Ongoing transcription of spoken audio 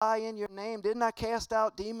in your name? Didn't I cast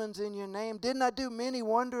out demons in your name? Didn't I do many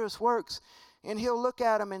wondrous works? And he'll look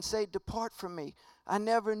at them and say, depart from me. I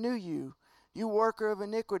never knew you, you worker of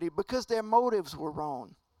iniquity, because their motives were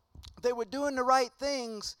wrong. They were doing the right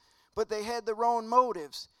things, but they had the wrong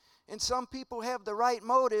motives. And some people have the right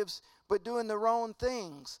motives, but doing the wrong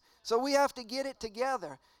things. So we have to get it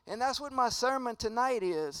together. And that's what my sermon tonight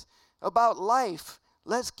is, about life.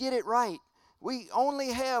 Let's get it right. We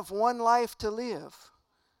only have one life to live.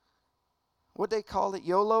 What they call it,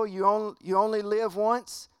 YOLO, you only live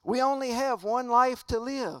once. We only have one life to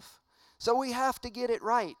live. So we have to get it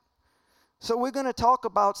right. So we're going to talk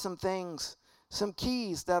about some things, some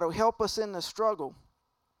keys that will help us in the struggle.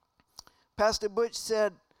 Pastor Butch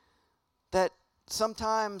said that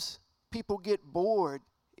sometimes people get bored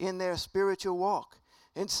in their spiritual walk.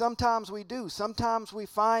 And sometimes we do. Sometimes we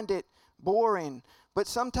find it boring. But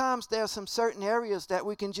sometimes there are some certain areas that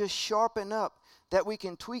we can just sharpen up, that we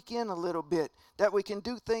can tweak in a little bit, that we can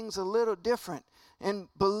do things a little different. And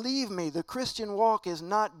believe me, the Christian walk is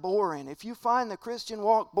not boring. If you find the Christian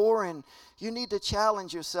walk boring, you need to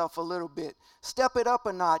challenge yourself a little bit. Step it up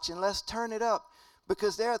a notch and let's turn it up,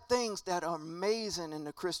 because there are things that are amazing in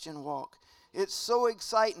the Christian walk. It's so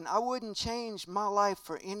exciting. I wouldn't change my life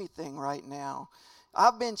for anything right now.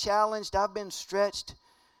 I've been challenged. I've been stretched.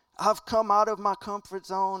 I've come out of my comfort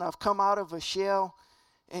zone. I've come out of a shell.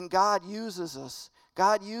 And God uses us.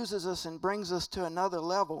 God uses us and brings us to another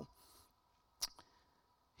level.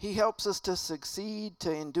 He helps us to succeed,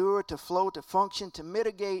 to endure, to flow, to function, to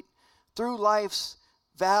mitigate through life's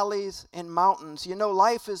valleys and mountains. You know,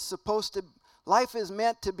 life is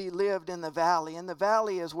meant to be lived in the valley. And the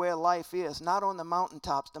valley is where life is, not on the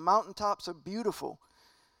mountaintops. The mountaintops are beautiful.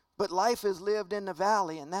 But life is lived in the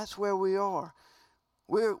valley, and that's where we are.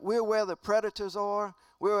 We're where the predators are.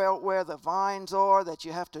 We're out where the vines are that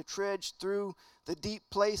you have to trudge through the deep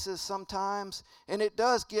places sometimes. And it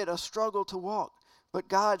does get a struggle to walk. But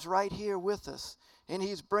God's right here with us, and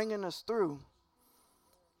He's bringing us through.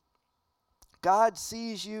 God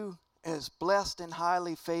sees you as blessed and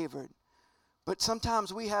highly favored. But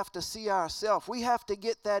sometimes we have to see ourselves. We have to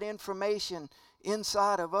get that information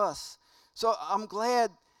inside of us. So I'm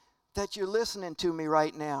glad that you're listening to me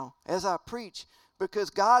right now as I preach, because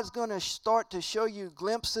God's going to start to show you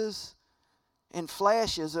glimpses and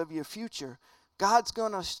flashes of your future. God's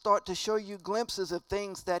going to start to show you glimpses of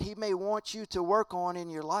things that He may want you to work on in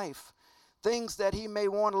your life. Things that He may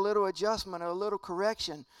want a little adjustment or a little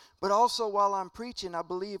correction. But also while I'm preaching, I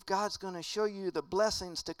believe God's going to show you the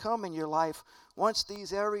blessings to come in your life once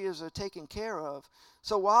these areas are taken care of.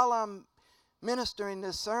 So while I'm ministering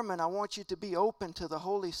this sermon, I want you to be open to the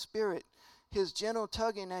Holy Spirit, His gentle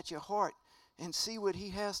tugging at your heart, and see what He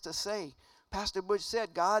has to say. Pastor Butch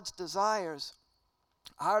said God's desires,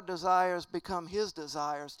 our desires become His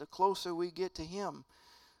desires the closer we get to Him.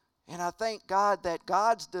 And I thank God that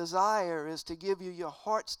God's desire is to give you your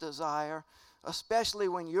heart's desire, especially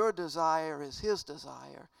when your desire is His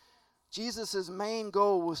desire. Jesus' main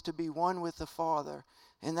goal was to be one with the Father,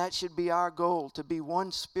 and that should be our goal, to be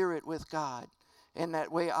one spirit with God. And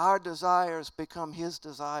that way our desires become His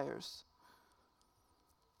desires.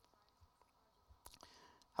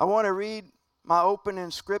 I want to read my opening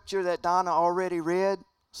scripture that Donna already read,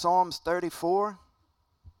 Psalms 34.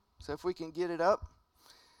 So if we can get it up.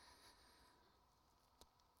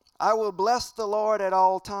 I will bless the Lord at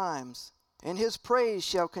all times, and His praise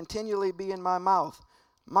shall continually be in my mouth.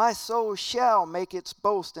 My soul shall make its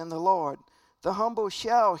boast in the Lord. The humble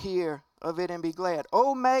shall hear of it and be glad.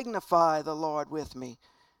 Oh, magnify the Lord with me,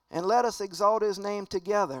 and let us exalt His name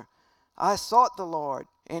together. I sought the Lord,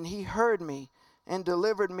 and He heard me, and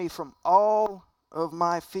delivered me from all of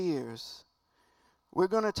my fears. We're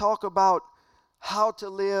going to talk about how to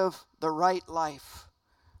live the right life,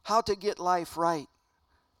 how to get life right.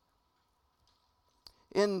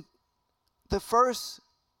 In the first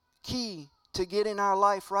key to getting our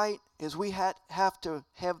life right is we have to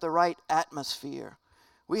have the right atmosphere.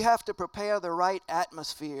 We have to prepare the right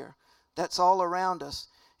atmosphere that's all around us.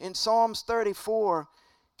 In Psalms 34,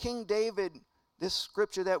 King David, this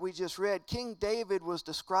scripture that we just read, King David was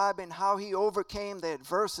describing how he overcame the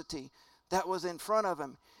adversity that was in front of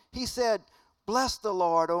him. He said, bless the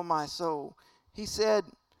Lord, O my soul. He said,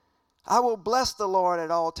 I will bless the Lord at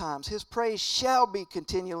all times. His praise shall be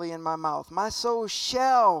continually in my mouth. My soul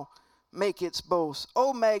shall make its boast.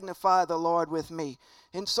 Oh, magnify the Lord with me.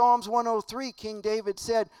 In Psalms 103, King David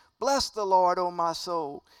said, bless the Lord, O my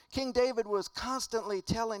soul. King David was constantly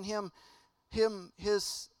telling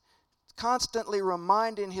constantly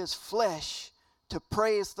reminding his flesh to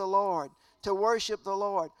praise the Lord, to worship the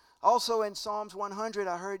Lord. Also in Psalms 100,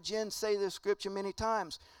 I heard Jen say this scripture many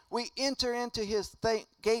times. We enter into his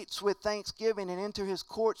gates with thanksgiving and enter his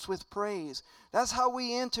courts with praise. That's how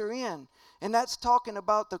we enter in. And that's talking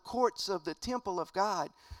about the courts of the temple of God.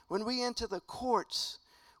 When we enter the courts,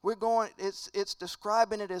 it's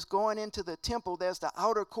describing it as going into the temple. There's the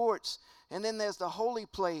outer courts, and then there's the holy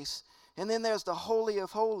place, and then there's the Holy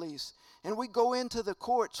of Holies. And we go into the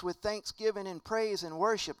courts with thanksgiving and praise and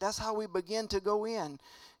worship. That's how we begin to go in.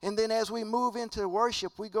 And then as we move into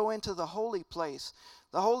worship, we go into the holy place.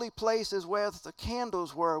 The holy place is where the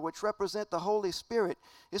candles were, which represent the Holy Spirit.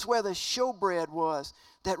 It's where the showbread was,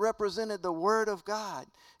 that represented the Word of God.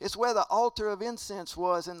 It's where the altar of incense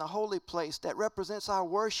was in the holy place, that represents our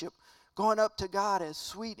worship, going up to God as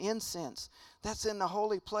sweet incense. That's in the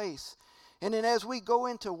holy place. And then as we go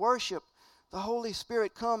into worship, the Holy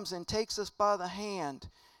Spirit comes and takes us by the hand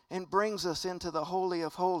and brings us into the Holy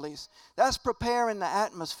of Holies. That's preparing the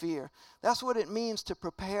atmosphere. That's what it means to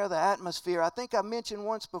prepare the atmosphere. I think I mentioned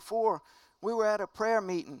once before, we were at a prayer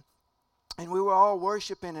meeting, and we were all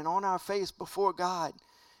worshiping and on our face before God.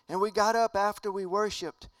 And we got up after we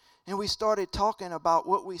worshiped, and we started talking about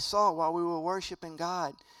what we saw while we were worshiping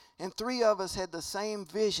God. And 3 of us had the same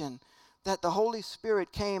vision, that the Holy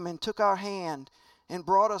Spirit came and took our hand and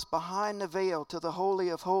brought us behind the veil to the Holy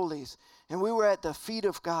of Holies. And we were at the feet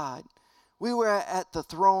of God. We were at the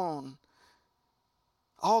throne.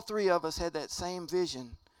 All 3 of us had that same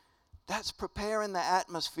vision. That's preparing the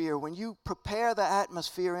atmosphere. When you prepare the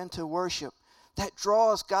atmosphere into worship, that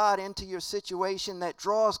draws God into your situation, that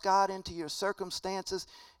draws God into your circumstances,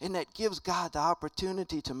 and that gives God the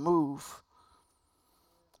opportunity to move.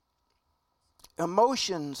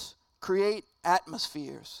 Emotions create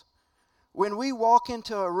atmospheres. When we walk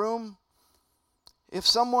into a room, if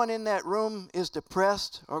someone in that room is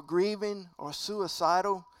depressed or grieving or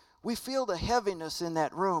suicidal, we feel the heaviness in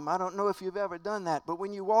that room. I don't know if you've ever done that, but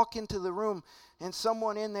when you walk into the room and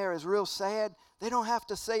someone in there is real sad, they don't have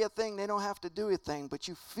to say a thing, they don't have to do a thing, but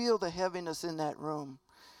you feel the heaviness in that room.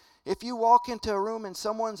 If you walk into a room and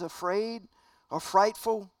someone's afraid or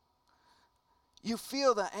frightful, you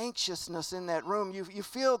feel the anxiousness in that room. You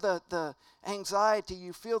feel the anxiety,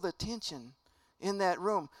 you feel the tension in that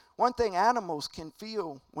room. One thing animals can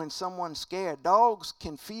feel when someone's scared. Dogs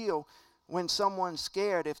can feel when someone's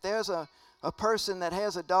scared. If there's a person that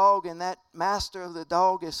has a dog and that master of the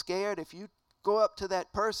dog is scared, if you go up to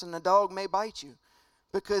that person, the dog may bite you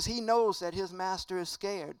because he knows that his master is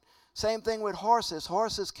scared. Same thing with horses.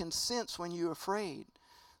 Horses can sense when you're afraid.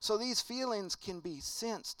 So these feelings can be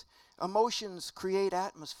sensed. Emotions create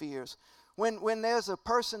atmospheres. When there's a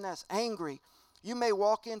person that's angry, you may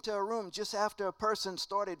walk into a room just after a person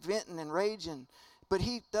started venting and raging, but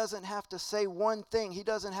he doesn't have to say one thing. He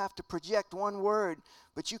doesn't have to project one word,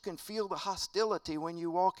 but you can feel the hostility when you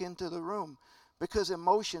walk into the room because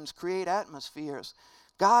emotions create atmospheres.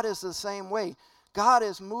 God is the same way. God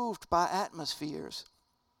is moved by atmospheres.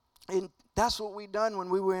 And that's what we done when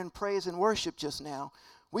we were in praise and worship just now.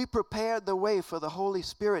 We prepared the way for the Holy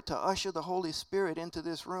Spirit to usher the Holy Spirit into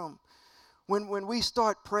this room. When we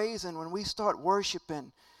start praising, when we start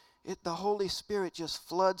worshiping, the Holy Spirit just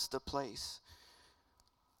floods the place.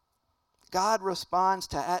 God responds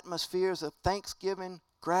to atmospheres of thanksgiving,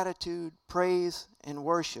 gratitude, praise, and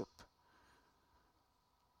worship.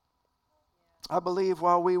 I believe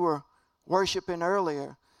while we were worshiping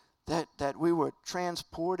earlier that we were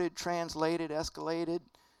transported, translated, escalated,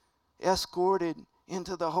 escorted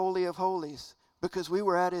into the Holy of Holies because we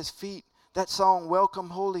were at his feet. That song, Welcome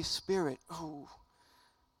Holy Spirit. Oh,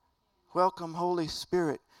 welcome Holy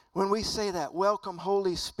Spirit. When we say that, welcome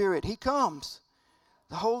Holy Spirit, he comes.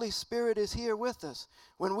 The Holy Spirit is here with us.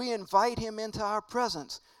 When we invite him into our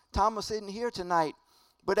presence, Thomas isn't here tonight,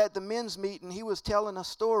 but at the men's meeting, he was telling a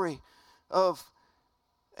story of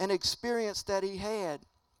an experience that he had.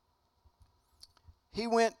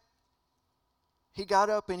 He got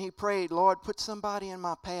up and he prayed, Lord, put somebody in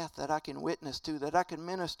my path that I can witness to, that I can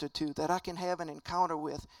minister to, that I can have an encounter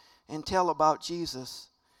with and tell about Jesus.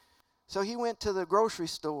 So he went to the grocery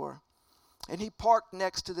store and he parked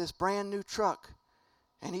next to this brand new truck.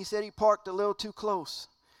 And he said he parked a little too close.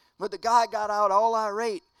 But the guy got out all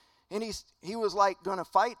irate and he was like going to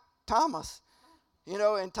fight Thomas.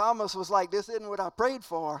 And Thomas was like, this isn't what I prayed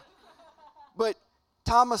for. But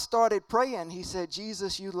Thomas started praying. He said,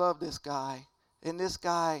 Jesus, you love this guy. And this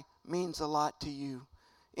guy means a lot to you.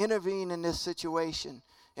 Intervene in this situation.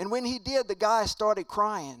 And when he did, the guy started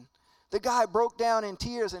crying. The guy broke down in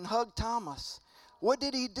tears and hugged Thomas. What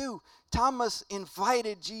did he do? Thomas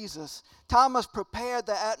invited Jesus. Thomas prepared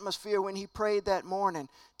the atmosphere when he prayed that morning.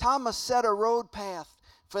 Thomas set a road path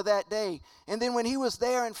for that day. And then when he was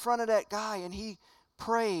there in front of that guy and he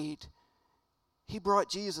prayed, he brought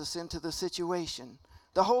Jesus into the situation.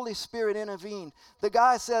 The Holy Spirit intervened. The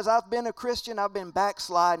guy says, I've been a Christian, I've been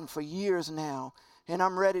backsliding for years now, and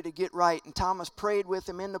I'm ready to get right. And Thomas prayed with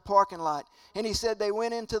him in the parking lot. And he said they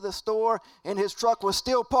went into the store, and his truck was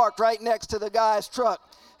still parked right next to the guy's truck.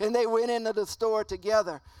 And they went into the store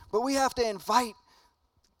together. But we have to invite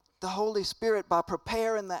the Holy Spirit by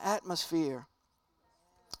preparing the atmosphere.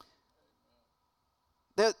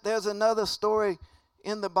 There's another story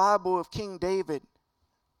in the Bible of King David.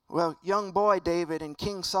 Well, young boy David and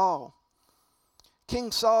King Saul.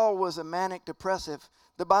 King Saul was a manic depressive.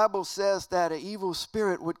 The Bible says that an evil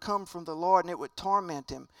spirit would come from the Lord and it would torment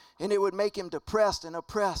him. And it would make him depressed and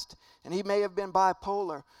oppressed. And he may have been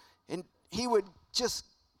bipolar. And he would just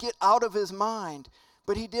get out of his mind.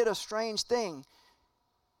 But he did a strange thing.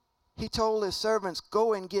 He told his servants,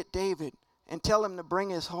 go and get David and tell him to bring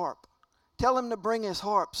his harp. Tell him to bring his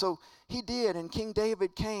harp. So he did, and King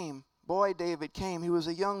David came. Boy David came. He was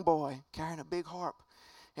a young boy carrying a big harp.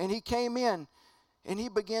 And he came in, and he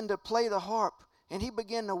began to play the harp, and he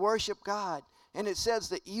began to worship God. And it says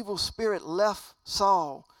the evil spirit left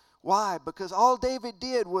Saul. Why? Because all David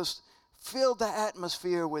did was fill the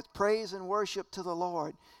atmosphere with praise and worship to the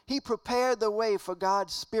Lord. He prepared the way for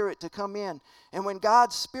God's Spirit to come in. And when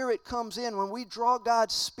God's Spirit comes in, when we draw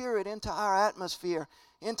God's Spirit into our atmosphere,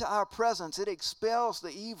 into our presence, it expels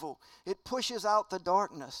the evil. It pushes out the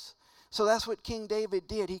darkness. So that's what King David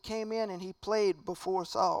did. He came in and he played before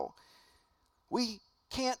Saul. We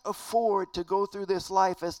can't afford to go through this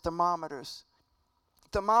life as thermometers.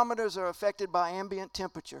 Thermometers are affected by ambient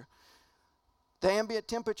temperature. The ambient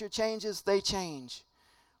temperature changes, they change.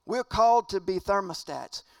 We're called to be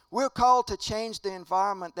thermostats. We're called to change the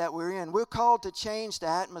environment that we're in. We're called to change the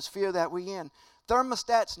atmosphere that we're in.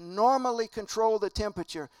 Thermostats normally control the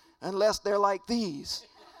temperature unless they're like these.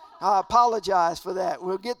 I apologize for that.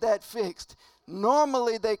 We'll get that fixed.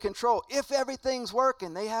 Normally they control. If everything's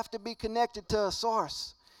working, they have to be connected to a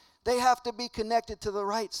source. They have to be connected to the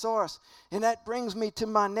right source. And that brings me to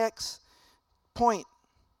my next point.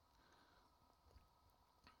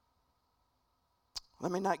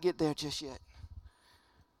 Let me not get there just yet.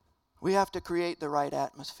 We have to create the right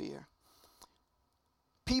atmosphere.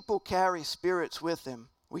 People carry spirits with them.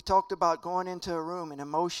 We talked about going into a room and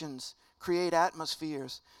emotions create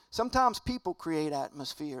atmospheres. Sometimes people create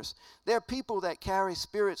atmospheres. There are people that carry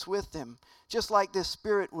spirits with them, just like this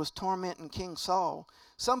spirit was tormenting King Saul.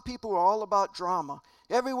 Some people are all about drama.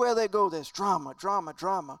 Everywhere they go, there's drama, drama,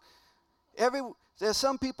 drama. There's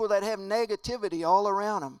some people that have negativity all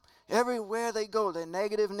around them. Everywhere they go, they're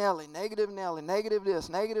negative Nelly, negative this,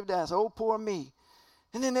 negative that. Oh, poor me.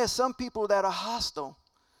 And then there's some people that are hostile.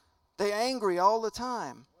 They're angry all the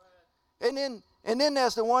time. And then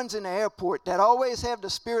there's the ones in the airport that always have the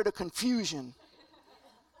spirit of confusion.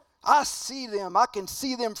 I see them. I can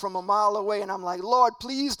see them from a mile away, and I'm like, Lord,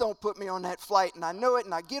 please don't put me on that flight. And I know it,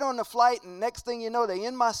 and I get on the flight, and next thing you know, they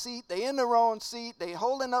in my seat, they in the wrong seat, they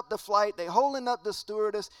holding up the flight, they holding up the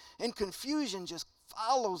stewardess, and confusion just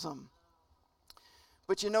follows them.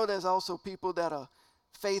 But you know, there's also people that are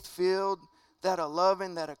faith-filled, that are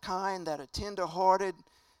loving, that are kind, that are tender-hearted,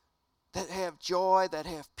 that have joy, that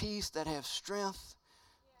have peace, that have strength.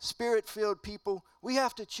 Spirit-filled people. We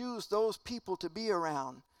have to choose those people to be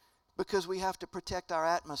around because we have to protect our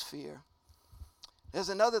atmosphere. There's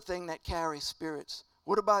another thing that carries spirits.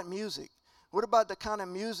 What about music? What about the kind of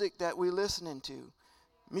music that we're listening to?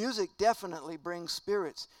 Music definitely brings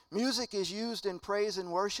spirits. Music is used in praise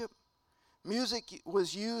and worship. Music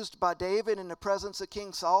was used by David in the presence of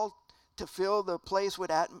King Saul to fill the place with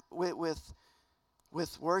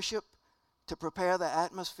worship, to prepare the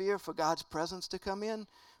atmosphere for God's presence to come in.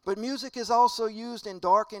 But music is also used in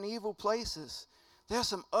dark and evil places. There's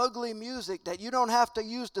some ugly music that you don't have to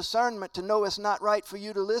use discernment to know it's not right for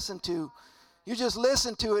you to listen to. You just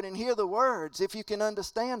listen to it and hear the words if you can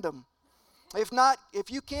understand them. If not, if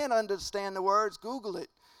you can't understand the words, Google it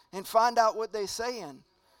and find out what they're saying.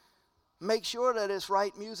 Make sure that it's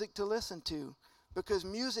right music to listen to, because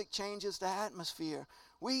music changes the atmosphere.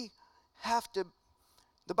 We have to,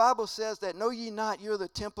 the Bible says that, know ye not you're the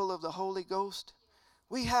temple of the Holy Ghost?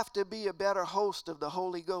 We have to be a better host of the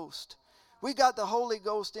Holy Ghost. We got the Holy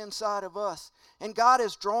Ghost inside of us. And God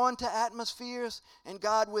is drawn to atmospheres, and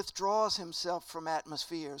God withdraws himself from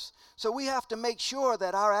atmospheres. So we have to make sure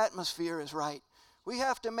that our atmosphere is right. We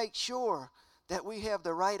have to make sure that we have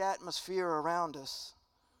the right atmosphere around us.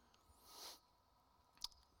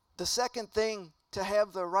 The second thing to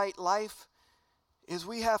have the right life is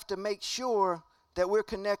we have to make sure that we're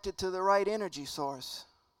connected to the right energy source.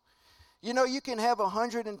 You know, you can have a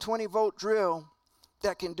 120-volt drill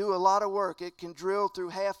that can do a lot of work. It can drill through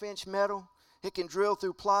half-inch metal. It can drill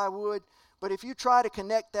through plywood. But if you try to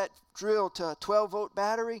connect that drill to a 12-volt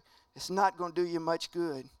battery, it's not going to do you much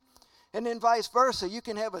good. And then vice versa. You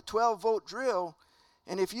can have a 12-volt drill,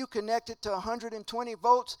 and if you connect it to 120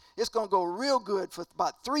 volts, it's going to go real good for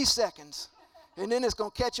about 3 seconds. And then it's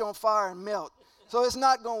going to catch on fire and melt. So it's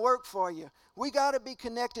not going to work for you. We got to be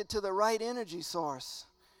connected to the right energy source.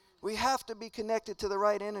 We have to be connected to the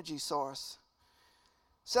right energy source.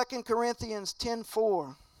 2 Corinthians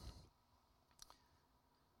 10:4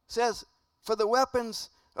 says, "For the weapons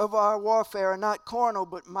of our warfare are not carnal,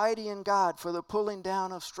 but mighty in God for the pulling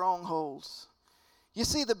down of strongholds." You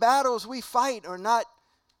see, the battles we fight are not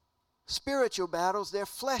spiritual battles. They're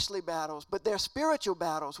fleshly battles, but they're spiritual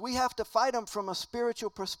battles. We have to fight them from a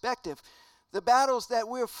spiritual perspective. The battles that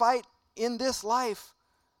we'll fight in this life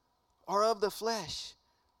are of the flesh.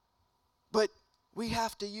 But we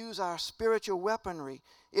have to use our spiritual weaponry.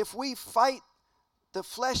 If we fight the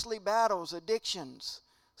fleshly battles, addictions,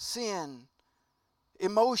 sin,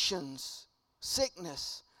 emotions,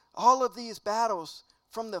 sickness, all of these battles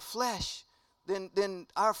from the flesh, then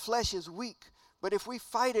our flesh is weak. But if we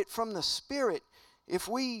fight it from the Spirit, if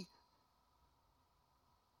we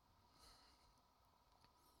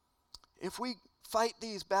fight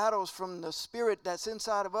these battles from the Spirit that's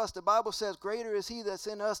inside of us, the Bible says, "Greater is He that's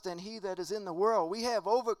in us than he that is in the world." We have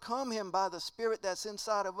overcome him by the Spirit that's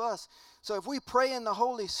inside of us. So if we pray in the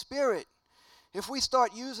Holy Spirit, if we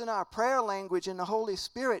start using our prayer language in the Holy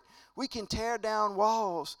Spirit, we can tear down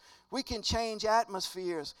walls. We can change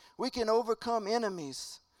atmospheres. We can overcome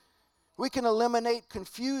enemies. We can eliminate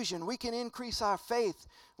confusion. We can increase our faith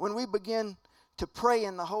when we begin to pray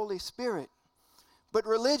in the Holy Spirit. But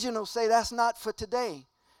religion will say that's not for today.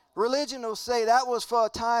 Religion will say that was for a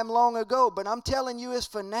time long ago, but I'm telling you it's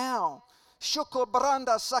for now. The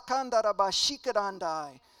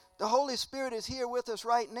Holy Spirit is here with us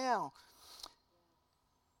right now.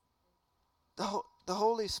 The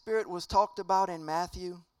Holy Spirit was talked about in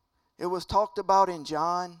Matthew. It was talked about in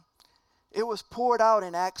John. It was poured out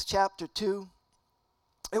in Acts chapter 2.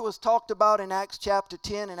 It was talked about in Acts chapter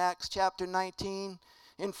 10 and Acts chapter 19.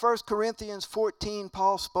 In 1 Corinthians 14,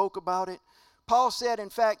 Paul spoke about it. Paul said, in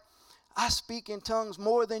fact, "I speak in tongues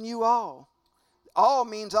more than you all." All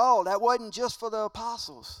means all. That wasn't just for the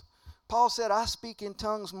apostles. Paul said, "I speak in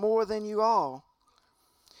tongues more than you all."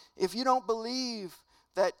 If you don't believe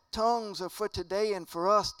that tongues are for today and for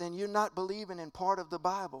us, then you're not believing in part of the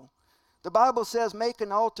Bible. The Bible says make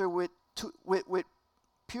an altar with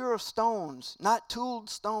pure stones, not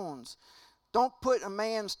tooled stones. Don't put a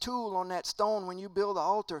man's tool on that stone when you build an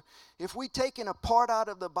altar. If we're taking a part out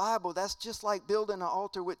of the Bible, that's just like building an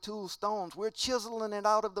altar with tool stones. We're chiseling it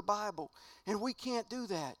out of the Bible, and we can't do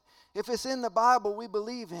that. If it's in the Bible, we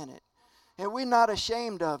believe in it, and we're not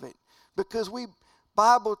ashamed of it because we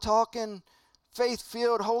Bible-talking,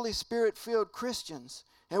 faith-filled, Holy Spirit-filled Christians,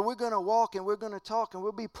 and we're going to walk and we're going to talk and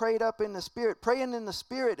we'll be prayed up in the Spirit. Praying in the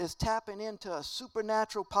Spirit is tapping into a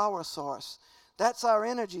supernatural power source. That's our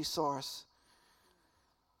energy source.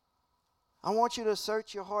 I want you to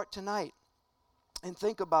search your heart tonight and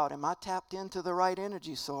think about, am I tapped into the right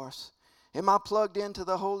energy source? Am I plugged into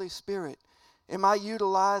the Holy Spirit? Am I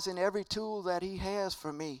utilizing every tool that He has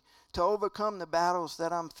for me to overcome the battles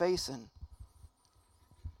that I'm facing?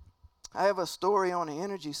 I have a story on the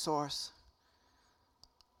energy source.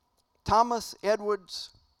 Thomas Edward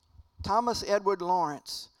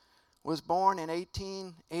Lawrence was born in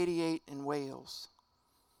 1888 in Wales.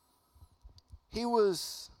 He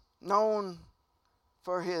was known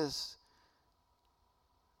for his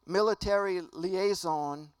military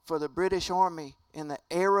liaison for the British Army in the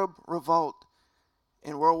Arab Revolt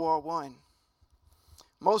in World War I.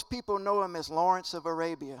 Most people know him as Lawrence of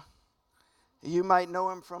Arabia. You might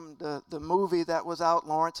know him from the movie that was out,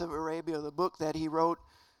 Lawrence of Arabia, the book that he wrote,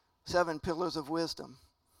 7 Pillars of Wisdom.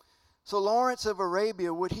 So Lawrence of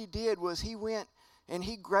Arabia, what he did was he went and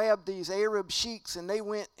he grabbed these Arab sheiks and they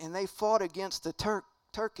went and they fought against the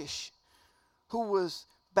Turkish who was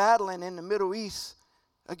battling in the Middle East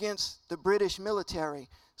against the British military.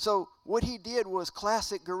 So what he did was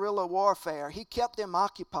classic guerrilla warfare. He kept them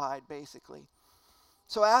occupied, basically.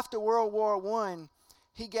 So after World War I,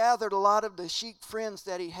 he gathered a lot of the sheik friends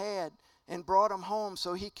that he had and brought them home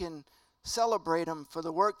so he can celebrate them for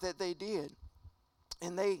the work that they did.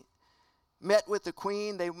 And they met with the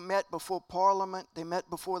Queen, they met before Parliament, they met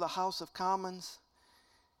before the House of Commons,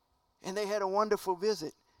 and they had a wonderful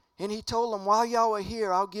visit. And he told them, while y'all are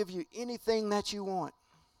here, I'll give you anything that you want.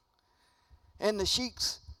 And the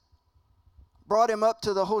sheiks brought him up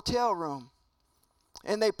to the hotel room.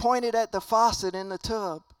 And they pointed at the faucet in the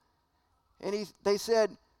tub. And they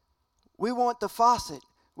said, we want the faucet.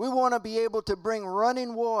 We want to be able to bring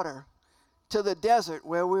running water to the desert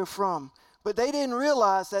where we're from. But they didn't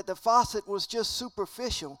realize that the faucet was just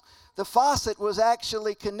superficial. The faucet was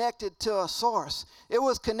actually connected to a source. It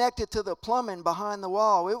was connected to the plumbing behind the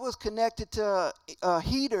wall. It was connected to a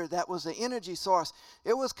heater that was the energy source.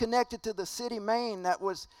 It was connected to the city main that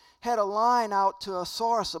had a line out to a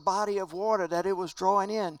source, a body of water that it was drawing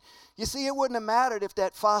in. You see, it wouldn't have mattered if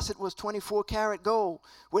that faucet was 24 karat gold.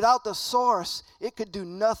 Without the source, it could do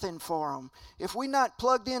nothing for them. If we're not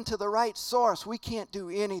plugged into the right source, we can't do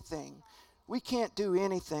anything. We can't do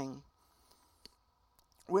anything.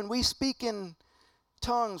 When we speak in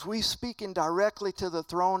tongues, we speaking directly to the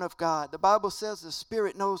throne of God. The Bible says the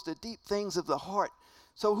Spirit knows the deep things of the heart.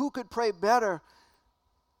 So who could pray better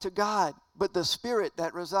to God but the Spirit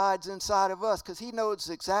that resides inside of us? Because He knows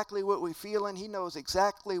exactly what we're feeling. He knows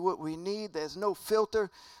exactly what we need. There's no filter.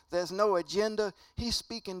 There's no agenda. He's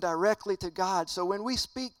speaking directly to God. So when we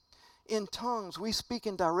speak in tongues, we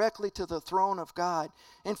speaking directly to the throne of God.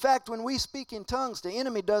 In fact, when we speak in tongues, the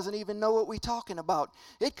enemy doesn't even know what we're talking about.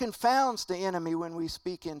 It confounds the enemy when we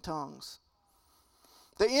speak in tongues.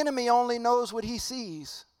 The enemy only knows what he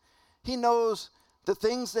sees. He knows the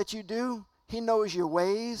things that you do. He knows your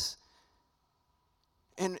ways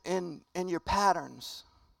and your patterns.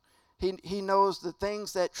 He knows the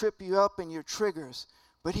things that trip you up and your triggers.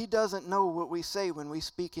 But he doesn't know what we say when we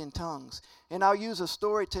speak in tongues. And I'll use a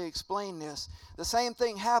story to explain this. The same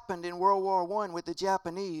thing happened in World War I with the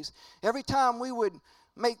Japanese. Every time we would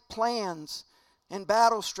make plans and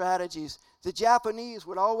battle strategies, the Japanese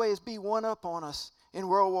would always be one up on us in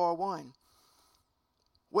World War I.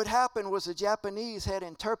 What happened was the Japanese had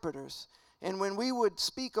interpreters. And when we would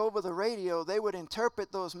speak over the radio, they would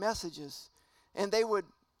interpret those messages. And they would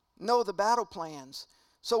know the battle plans.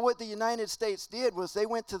 So what the United States did was they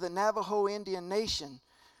went to the Navajo Indian Nation,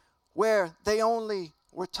 where they only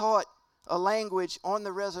were taught a language on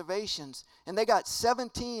the reservations. And they got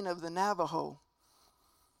 17 of the Navajo.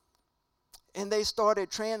 And they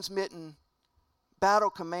started transmitting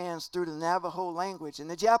battle commands through the Navajo language. And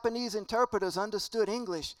the Japanese interpreters understood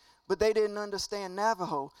English, but they didn't understand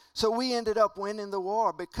Navajo. So we ended up winning the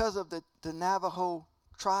war because of the Navajo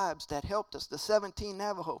tribes that helped us, the 17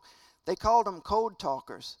 Navajo. They called them code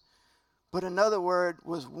talkers, but another word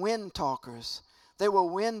was wind talkers. They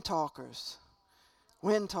were wind talkers.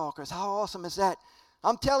 Wind talkers. How awesome is that?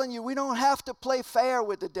 I'm telling you, we don't have to play fair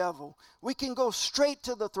with the devil. We can go straight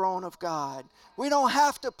to the throne of God. We don't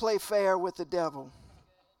have to play fair with the devil.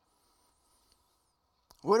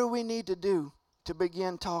 What do we need to do to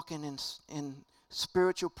begin talking in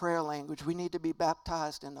spiritual prayer language? We need to be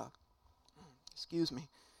baptized in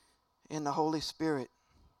the Holy Spirit.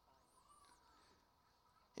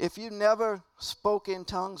 If you've never spoke in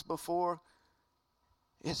tongues before,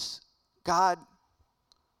 God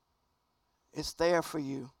is there for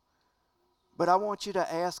you. But I want you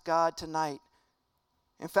to ask God tonight.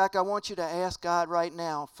 In fact, I want you to ask God right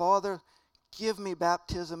now, Father, give me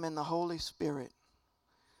baptism in the Holy Spirit.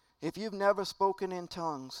 If you've never spoken in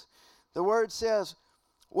tongues, the word says,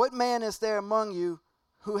 what man is there among you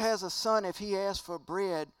who has a son, if he asks for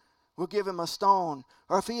bread, will give him a stone?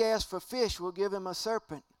 Or if he asks for fish, will give him a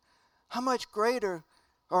serpent? How much greater,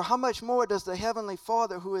 or how much more does the Heavenly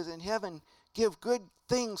Father who is in heaven give good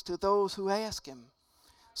things to those who ask Him?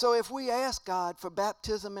 So if we ask God for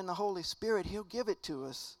baptism in the Holy Spirit, He'll give it to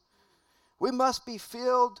us. We must be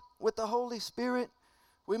filled with the Holy Spirit.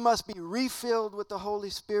 We must be refilled with the Holy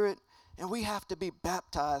Spirit. And we have to be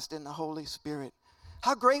baptized in the Holy Spirit.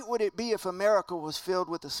 How great would it be if America was filled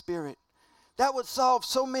with the Spirit? That would solve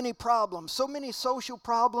so many problems, so many social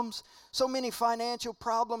problems, so many financial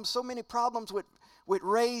problems, so many problems with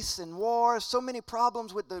race and wars, so many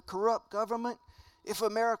problems with the corrupt government, if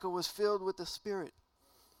America was filled with the Spirit.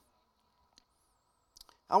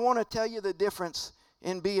 I want to tell you the difference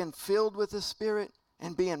in being filled with the Spirit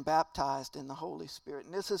and being baptized in the Holy Spirit.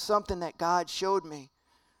 And this is something that God showed me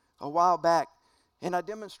a while back, and I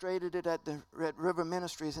demonstrated it at River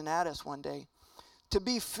Ministries in Addis one day. To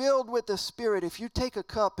be filled with the Spirit, if you take a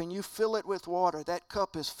cup and you fill it with water, that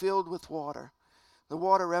cup is filled with water. The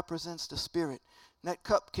water represents the Spirit. And that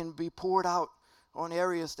cup can be poured out on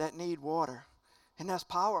areas that need water. And that's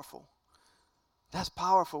powerful. That's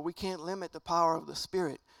powerful. We can't limit the power of the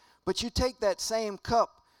Spirit. But you take that same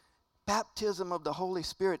cup, baptism of the Holy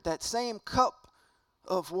Spirit, that same cup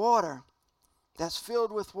of water that's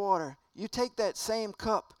filled with water, you take that same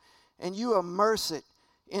cup and you immerse it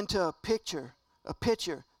into a pitcher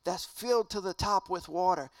that's filled to the top with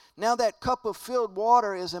water. Now that cup of filled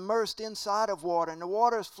water is immersed inside of water, and the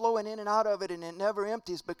water is flowing in and out of it, and it never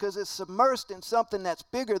empties because it's submersed in something that's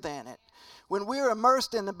bigger than it. When we're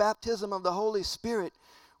immersed in the baptism of the Holy Spirit,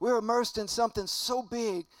 we're immersed in something so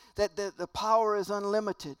big that the power is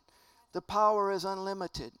unlimited. The power is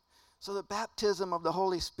unlimited. So the baptism of the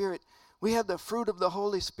Holy Spirit, we have the fruit of the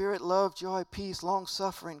Holy Spirit: love, joy, peace,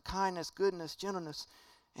 long-suffering, kindness, goodness, gentleness,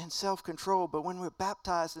 and self-control. But when we're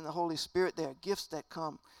baptized in the Holy Spirit, there are gifts that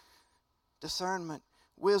come: discernment,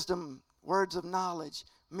 wisdom, words of knowledge,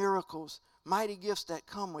 miracles, mighty gifts that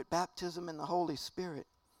come with baptism in the Holy Spirit.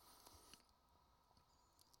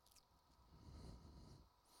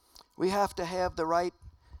 We have to have the right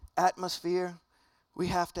atmosphere. We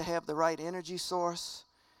have to have the right energy source.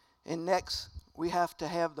 And next, we have to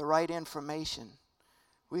have the right information.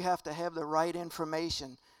 We have to have the right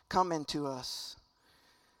information coming to us.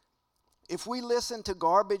 If we listen to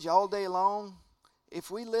garbage all day long, if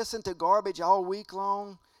we listen to garbage all week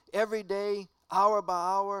long, every day, hour by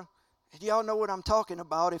hour, y'all know what I'm talking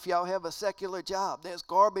about if y'all have a secular job. There's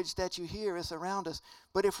garbage that you hear is around us.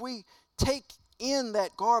 But if we take in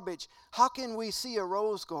that garbage, how can we see a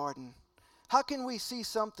rose garden? How can we see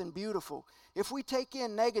something beautiful? If we take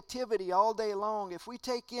in negativity all day long, if we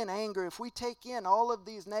take in anger, if we take in all of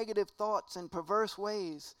these negative thoughts and perverse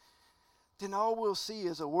ways, then all we'll see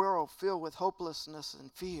is a world filled with hopelessness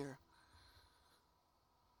and fear.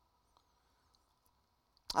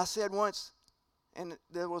 I said once, and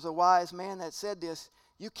there was a wise man that said this: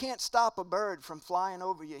 you can't stop a bird from flying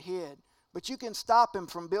over your head, but you can stop him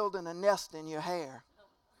from building a nest in your hair.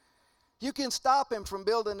 You can stop him from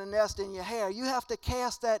building a nest in your hair. You have to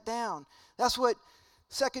cast that down. That's what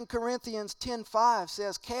 2 Corinthians 10:5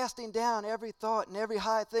 says: casting down every thought and every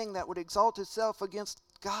high thing that would exalt itself against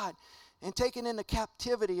God, and taking into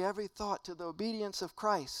captivity every thought to the obedience of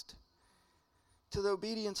Christ. To the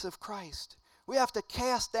obedience of Christ. We have to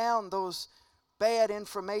cast down those bad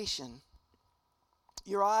information.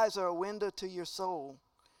 Your eyes are a window to your soul,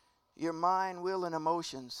 your mind, will, and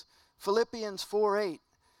emotions. Philippians 4:8.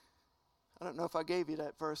 I don't know if I gave you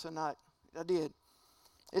that verse or not. I did.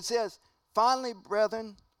 It says, finally,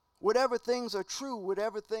 brethren, whatever things are true,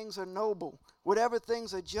 whatever things are noble, whatever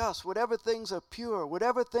things are just, whatever things are pure,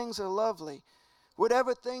 whatever things are lovely,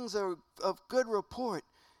 whatever things are of good report,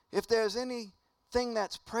 if there's anything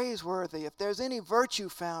that's praiseworthy, if there's any virtue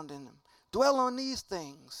found in them, dwell on these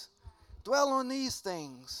things. Dwell on these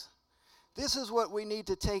things. This is what we need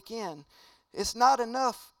to take in. It's not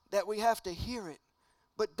enough that we have to hear it,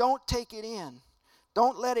 but don't take it in.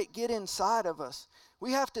 Don't let it get inside of us.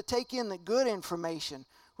 We have to take in the good information.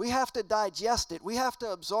 We have to digest it. We have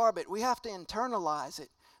to absorb it. We have to internalize it.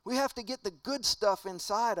 We have to get the good stuff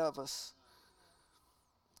inside of us.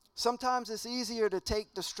 Sometimes it's easier to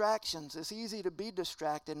take distractions. It's easy to be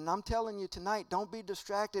distracted. And I'm telling you tonight, don't be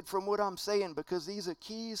distracted from what I'm saying, because these are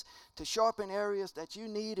keys to sharpen areas that you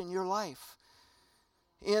need in your life.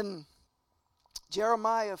 In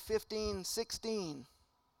Jeremiah 15:16,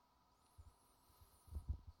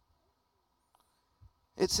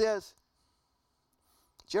 it says,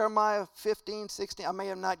 Jeremiah 15:16, I may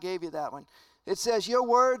have not gave you that one. It says, your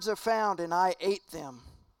words are found and I ate them.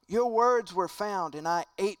 Your words were found and I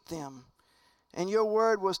ate them. And your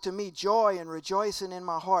word was to me joy and rejoicing in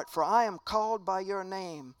my heart. For I am called by your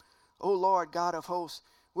name, O Lord God of hosts.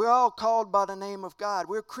 We're all called by the name of God.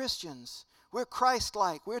 We're Christians. We're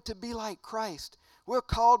Christ-like. We're to be like Christ. We're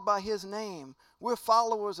called by his name. We're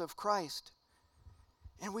followers of Christ.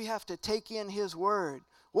 And we have to take in his word.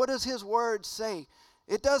 What does his word say?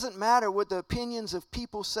 It doesn't matter what the opinions of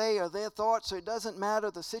people say or their thoughts, or it doesn't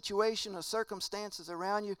matter the situation or circumstances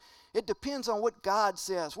around you. It depends on what God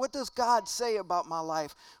says. What does God say about my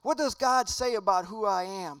life? What does God say about who I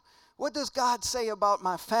am? What does God say about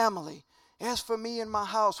my family? As for me and my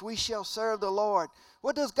house, we shall serve the Lord.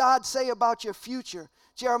 What does God say about your future?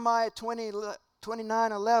 Jeremiah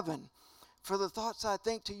 29:11. For the thoughts I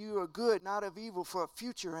think to you are good, not of evil, for a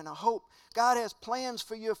future and a hope. God has plans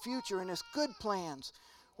for your future, and it's good plans.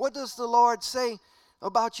 What does the Lord say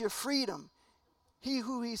about your freedom? He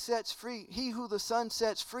who the Son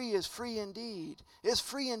sets free is free indeed. It's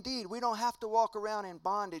free indeed. We don't have to walk around in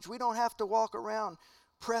bondage. We don't have to walk around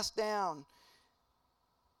pressed down.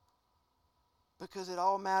 Because it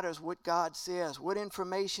all matters what God says. What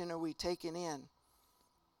information are we taking in?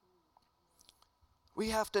 We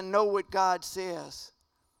have to know what God says.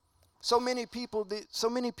 So many people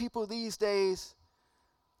these days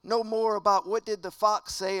know more about what did the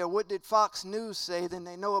Fox say or what did Fox News say than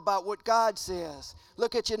they know about what God says.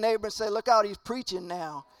 Look at your neighbor and say, look out, he's preaching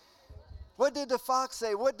now. What did the Fox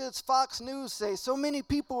say? What does Fox News say? So many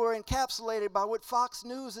people are encapsulated by what Fox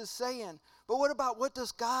News is saying. But what about what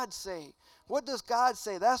does God say? What does God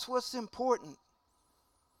say? That's what's important.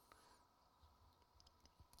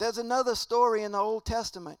 There's another story in the Old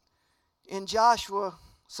Testament, in Joshua,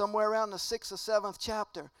 somewhere around the 6th or 7th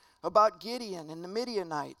chapter, about Gideon and the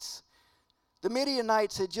Midianites. The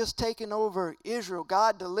Midianites had just taken over Israel.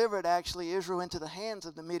 God delivered, actually, Israel into the hands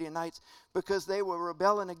of the Midianites because they were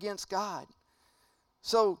rebelling against God.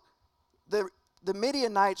 So the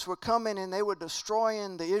Midianites were coming and they were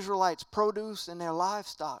destroying the Israelites' produce and their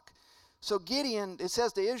livestock. So Gideon, it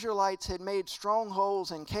says the Israelites had made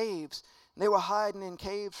strongholds and caves. And they were hiding in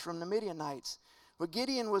caves from the Midianites. But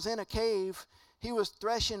Gideon was in a cave. He was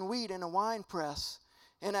threshing wheat in a winepress.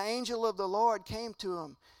 And an angel of the Lord came to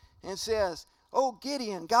him and says, "Oh,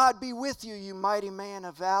 Gideon, God be with you, you mighty man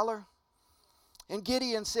of valor." And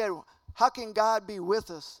Gideon said, "How can God be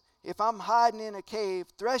with us if I'm hiding in a cave,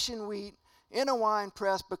 threshing wheat in a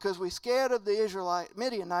winepress because we're scared of the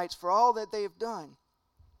Midianites for all that they've done?"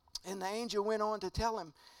 And the angel went on to tell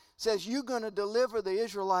him, says, "You're going to deliver the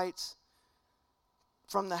Israelites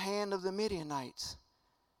from the hand of the Midianites."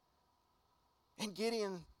 And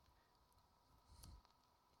Gideon,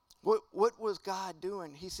 what was God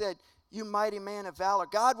doing? He said, "You mighty man of valor."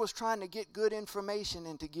 God was trying to get good information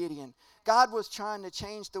into Gideon. God was trying to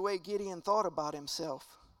change the way Gideon thought about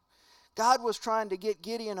himself. God was trying to get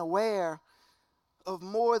Gideon aware of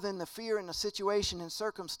more than the fear and the situation and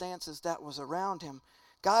circumstances that was around him.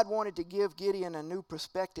 God wanted to give Gideon a new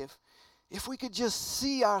perspective. If we could just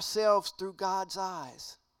see ourselves through God's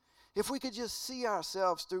eyes. If we could just see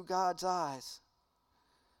ourselves through God's eyes.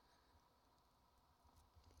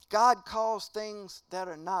 God calls things that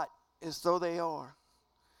are not as though they are.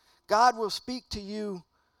 God will speak to you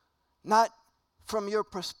not from your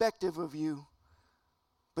perspective of you,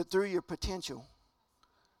 but through your potential.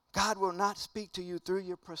 God will not speak to you through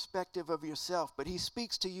your perspective of yourself, but He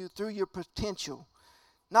speaks to you through your potential.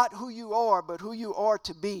 Not who you are, but who you are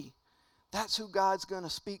to be. That's who God's going to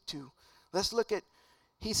speak to. Let's look at,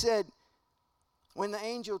 he said, when the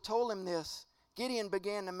angel told him this, Gideon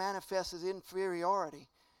began to manifest his inferiority.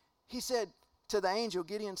 He said to the angel,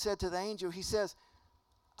 Gideon said to the angel, he says,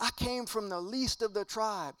 "I came from the least of the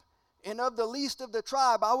tribe. And of the least of the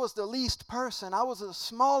tribe, I was the least person. I was the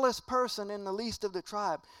smallest person in the least of the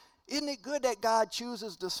tribe." Isn't it good that God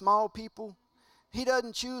chooses the small people? He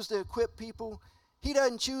doesn't choose the equipped people. He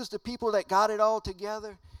doesn't choose the people that got it all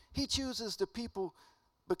together. He chooses the people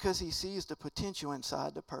because He sees the potential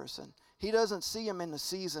inside the person. He doesn't see them in the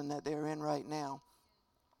season that they're in right now.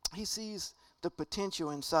 He sees the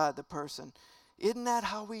potential inside the person. Isn't that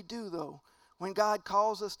how we do, though? When God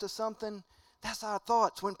calls us to something, that's our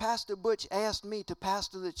thoughts. When Pastor Butch asked me to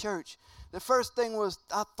pastor the church, the first thing was,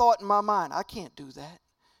 I thought in my mind, I can't do that.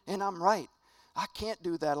 And I'm right. I can't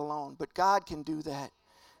do that alone, but God can do that.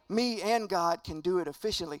 Me and God can do it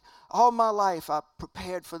efficiently. All my life, I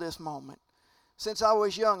prepared for this moment. Since I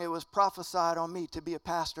was young, it was prophesied on me to be a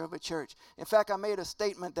pastor of a church. In fact, I made a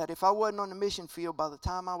statement that if I wasn't on the mission field by the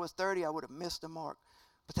time I was 30, I would have missed the mark.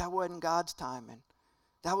 But that wasn't God's timing.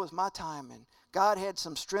 That was my timing. God had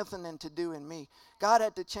some strengthening to do in me. God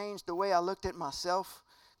had to change the way I looked at myself.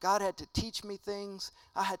 God had to teach me things.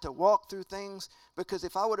 I had to walk through things, because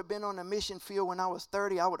if I would have been on the mission field when I was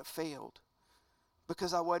 30, I would have failed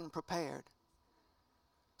because I wasn't prepared.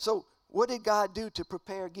 So what did God do to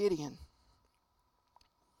prepare Gideon?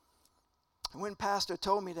 When Pastor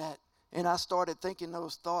told me that, and I started thinking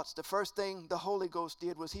those thoughts, the first thing the Holy Ghost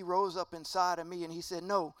did was He rose up inside of me and He said,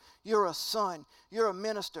 "No, you're a son, you're a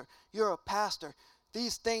minister, you're a pastor.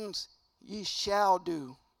 These things ye shall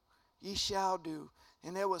do. Ye shall do."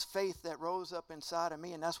 And there was faith that rose up inside of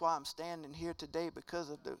me, and that's why I'm standing here today, because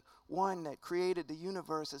of the one that created the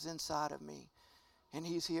universe is inside of me. And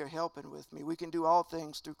He's here helping with me. We can do all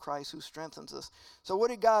things through Christ who strengthens us. So what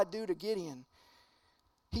did God do to Gideon?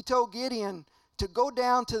 He told Gideon to go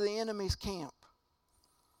down to the enemy's camp.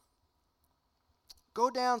 Go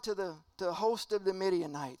down to the host of the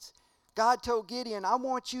Midianites. God told Gideon, "I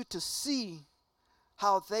want you to see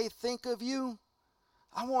how they think of you.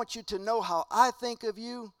 I want you to know how I think of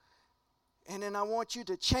you. And then I want you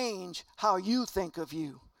to change how you think of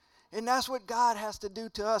you." And that's what God has to do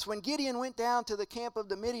to us. When Gideon went down to the camp of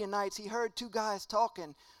the Midianites, he heard two guys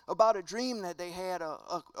talking about a dream that they had.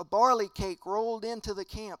 A barley cake rolled into the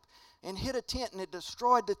camp and hit a tent, and it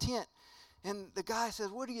destroyed the tent. And the guy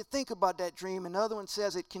says, "What do you think about that dream?" And the other one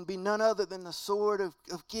says, "It can be none other than the sword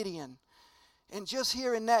of Gideon." And just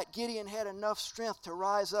hearing that, Gideon had enough strength to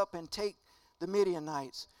rise up and take the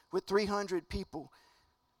Midianites with 300 people.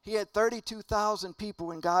 He had 32,000 people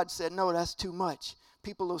when God said, no, that's too much.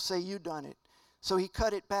 People will say you done it. So he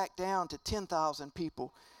cut it back down to 10,000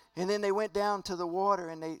 people. And then they went down to the water,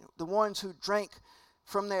 and the ones who drank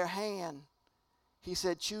from their hand, he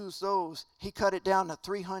said, choose those. He cut it down to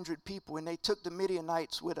 300 people, and they took the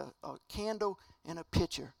Midianites with a candle and a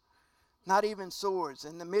pitcher. Not even swords.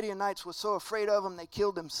 And the Midianites were so afraid of them, they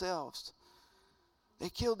killed themselves. They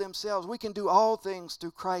killed themselves. We can do all things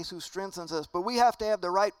through Christ who strengthens us, but we have to have the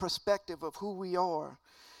right perspective of who we are.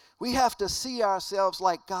 We have to see ourselves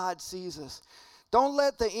like God sees us. Don't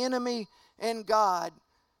let the enemy and God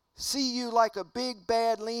see you like a big,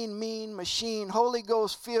 bad, lean, mean machine, Holy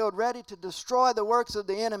Ghost filled, ready to destroy the works of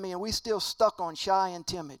the enemy, and we still stuck on shy and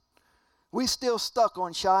timid. We still stuck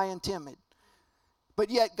on shy and timid. But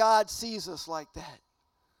yet God sees us like that.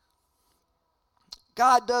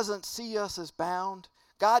 God doesn't see us as bound.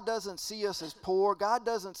 God doesn't see us as poor. God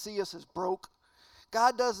doesn't see us as broke.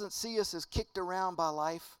 God doesn't see us as kicked around by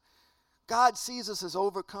life. God sees us as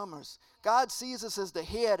overcomers. God sees us as the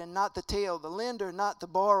head and not the tail, the lender, not the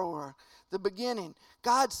borrower, the beginning.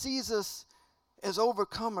 God sees us as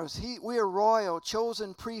overcomers. We are royal,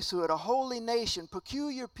 chosen priesthood, a holy nation,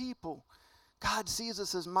 peculiar people. God sees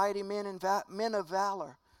us as mighty men and men of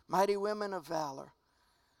valor, mighty women of valor.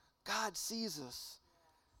 God sees us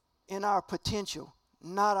in our potential,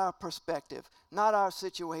 not our perspective, not our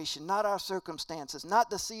situation, not our circumstances, not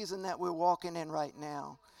the season that we're walking in right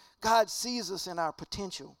now. God sees us in our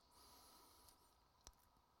potential.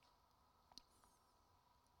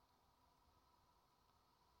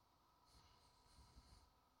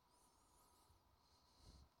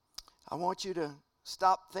 I want you to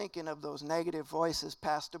stop thinking of those negative voices.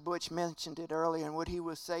 Pastor Butch mentioned it earlier and what he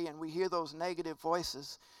was saying. We hear those negative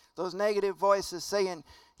voices saying,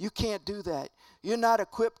 you can't do that. You're not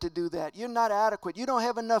equipped to do that. You're not adequate. You don't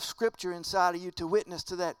have enough scripture inside of you to witness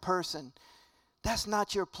to that person. That's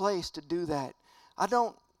not your place to do that. I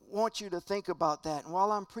don't want you to think about that. And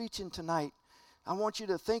while I'm preaching tonight, I want you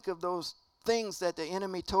to think of those things that the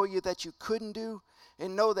enemy told you that you couldn't do,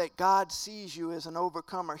 and know that God sees you as an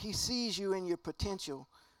overcomer. He sees you in your potential.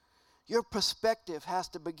 Your perspective has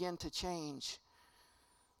to begin to change.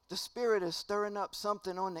 The Spirit is stirring up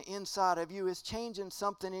something on the inside of you. It's changing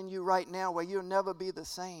something in you right now where you'll never be the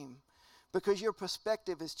same because your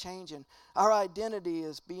perspective is changing. Our identity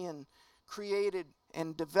is being created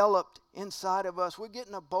and developed inside of us. We're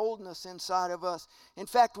getting a boldness inside of us. In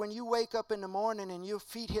fact, when you wake up in the morning and your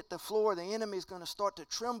feet hit the floor, the enemy's going to start to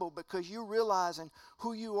tremble because you're realizing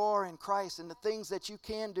who you are in Christ and the things that you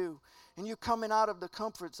can do. And you're coming out of the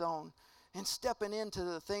comfort zone and stepping into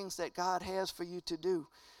the things that God has for you to do.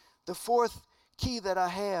 The fourth key that I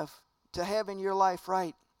have to having your life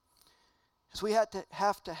right is we have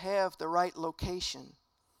to have the right location.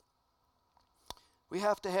 We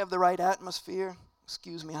have to have the right atmosphere.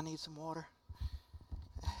 Excuse me, I need some water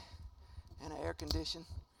and an air condition.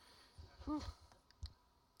 Whew.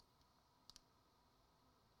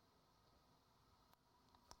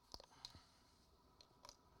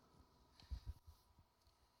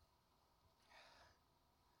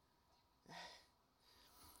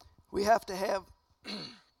 We have to have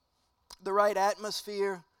the right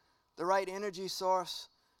atmosphere, the right energy source,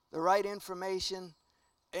 the right information,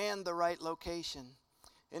 and the right location.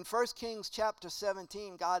 In 1 Kings chapter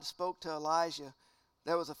 17, God spoke to Elijah.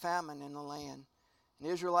 There was a famine in the land. And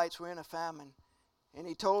the Israelites were in a famine. And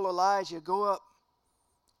he told Elijah, go up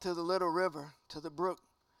to the little river, to the brook.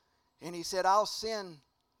 And he said, I'll send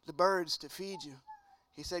the birds to feed you.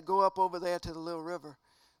 He said, go up over there to the little river.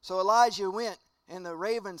 So Elijah went, and the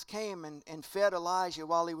ravens came and fed Elijah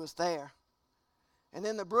while he was there. And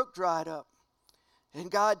then the brook dried up. And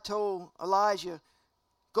God told Elijah,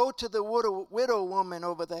 go to the widow woman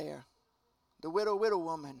over there. The widow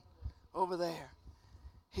woman over there.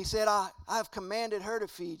 He said, I've commanded her to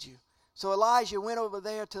feed you. So Elijah went over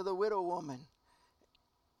there to the widow woman,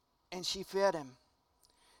 and she fed him.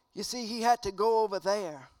 You see, he had to go over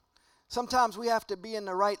there. Sometimes we have to be in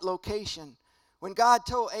the right location. When God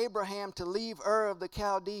told Abraham to leave Ur of the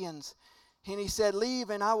Chaldeans, and he said, leave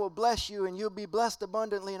and I will bless you and you'll be blessed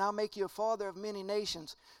abundantly and I'll make you a father of many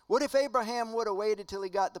nations. What if Abraham would have waited till he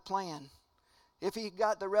got the plan? If he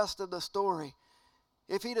got the rest of the story?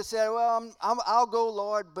 If he'd have said, well, I'll go,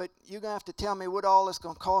 Lord, but you're going to have to tell me what all it's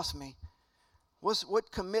going to cost me.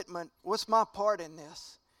 What commitment, what's my part in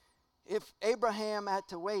this? If Abraham had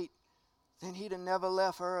to wait, then he'd have never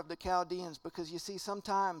left Ur of the Chaldeans, because you see,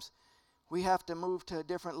 sometimes we have to move to a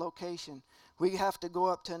different location. We have to go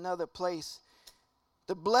up to another place.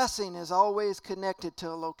 The blessing is always connected to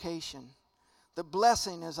a location. The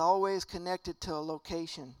blessing is always connected to a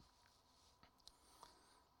location.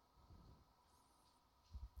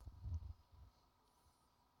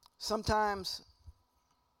 Sometimes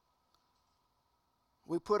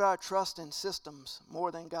we put our trust in systems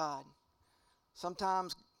more than God.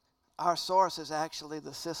 Sometimes our source is actually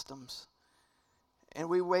the systems. And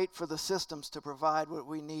we wait for the systems to provide what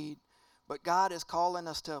we need. But God is calling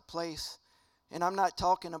us to a place, and I'm not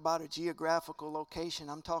talking about a geographical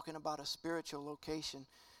location. I'm talking about a spiritual location.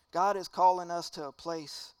 God is calling us to a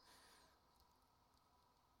place.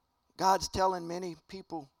 God's telling many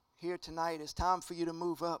people here tonight, it's time for you to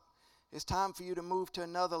move up. It's time for you to move to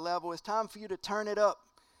another level. It's time for you to turn it up,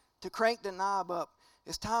 to crank the knob up.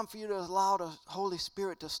 It's time for you to allow the Holy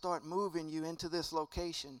Spirit to start moving you into this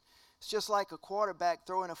location. It's just like a quarterback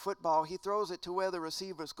throwing a football. He throws it to where the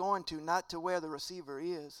receiver's going to, not to where the receiver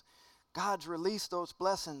is. God's released those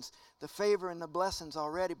blessings, the favor and the blessings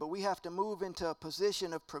already, but we have to move into a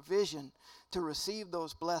position of provision to receive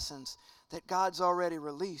those blessings that God's already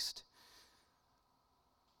released.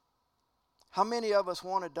 How many of us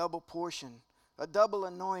want a double portion, a double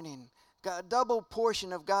anointing, a double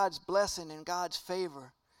portion of God's blessing and God's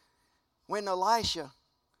favor? When Elijah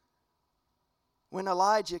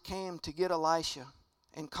came to get Elisha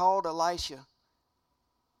and called Elisha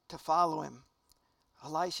to follow him,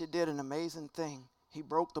 Elisha did an amazing thing. He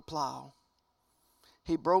broke the plow.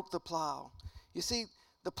 He broke the plow. You see,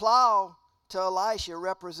 the plow to Elisha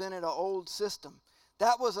represented an old system.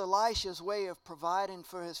 That was Elisha's way of providing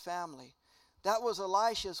for his family. That was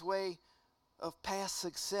Elisha's way of past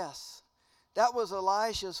success. That was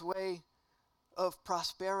Elisha's way of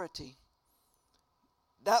prosperity.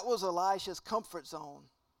 That was Elisha's comfort zone.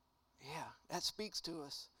 Yeah, that speaks to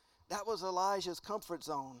us. That was Elijah's comfort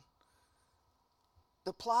zone.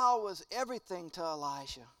 The plow was everything to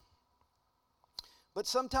Elisha. But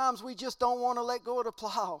sometimes we just don't want to let go of the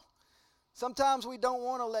plow. Sometimes we don't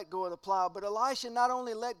want to let go of the plow. But Elisha not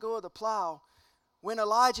only let go of the plow, when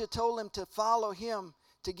Elijah told him to follow him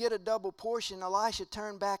to get a double portion, Elisha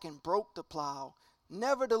turned back and broke the plow.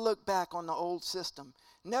 Never to look back on the old system.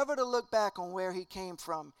 Never to look back on where he came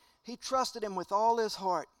from. He trusted him with all his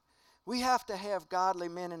heart. We have to have godly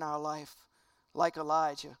men in our life like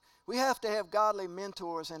Elijah. We have to have godly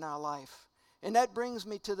mentors in our life. And that brings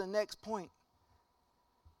me to the next point.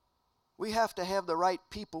 We have to have the right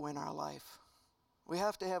people in our life. We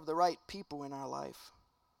have to have the right people in our life.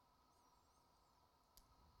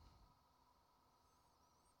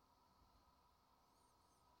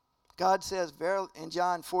 God says in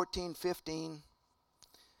John 14:15,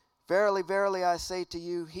 "Verily, verily, I say to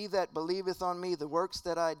you, he that believeth on me, the works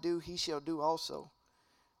that I do, he shall do also.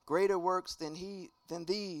 Greater works than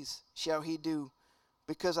these shall he do,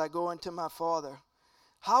 because I go unto my Father."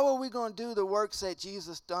 How are we going to do the works that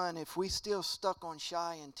Jesus done if we still stuck on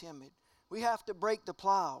shy and timid? We have to break the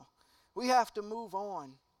plow. We have to move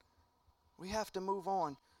on. We have to move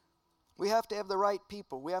on. We have to have the right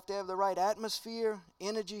people. We have to have the right atmosphere,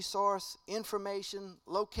 energy source, information,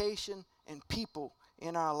 location, and people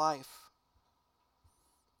in our life.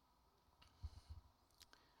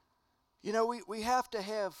 You know, we have to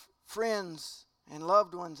have friends and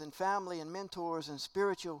loved ones and family and mentors and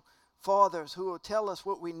spiritual fathers who will tell us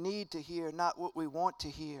what we need to hear, not what we want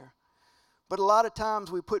to hear. But a lot of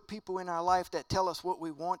times we put people in our life that tell us what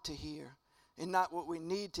we want to hear and not what we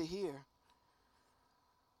need to hear.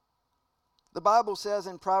 The Bible says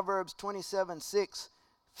in Proverbs 27:6,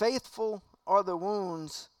 "Faithful are the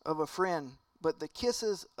wounds of a friend, but the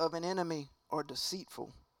kisses of an enemy are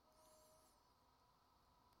deceitful."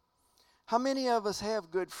 How many of us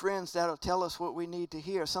have good friends that'll tell us what we need to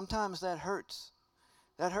hear? Sometimes that hurts.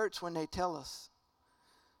 That hurts when they tell us.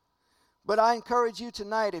 But I encourage you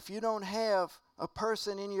tonight, if you don't have a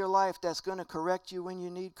person in your life that's going to correct you when you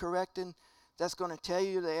need correcting, that's going to tell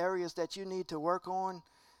you the areas that you need to work on,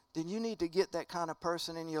 then you need to get that kind of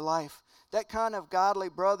person in your life. That kind of godly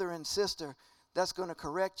brother and sister that's going to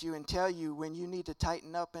correct you and tell you when you need to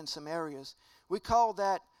tighten up in some areas. We call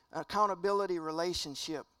that accountability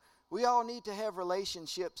relationship. We all need to have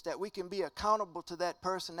relationships that we can be accountable to that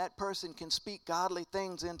person. That person can speak godly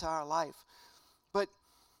things into our life. But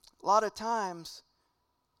a lot of times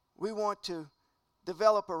we want to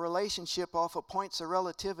develop a relationship off of points of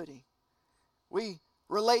relativity. We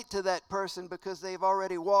relate to that person because they've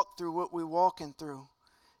already walked through what we're walking through.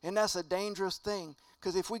 And that's a dangerous thing,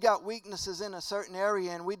 because if we got weaknesses in a certain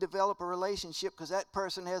area and we develop a relationship because that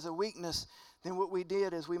person has a weakness, then what we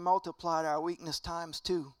did is we multiplied our weakness times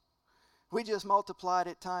 2. We just multiplied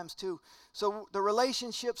it times 2. So the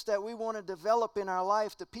relationships that we want to develop in our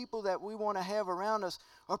life, the people that we want to have around us,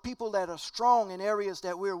 are people that are strong in areas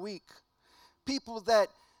that we're weak. People that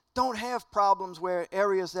don't have problems where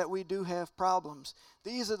areas that we do have problems.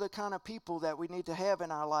 These are the kind of people that we need to have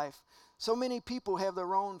in our life. So many people have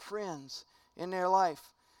their own friends in their life.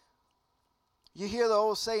 You hear the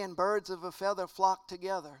old saying, birds of a feather flock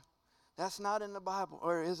together. That's not in the Bible.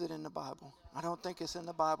 Or is it in the Bible? I don't think it's in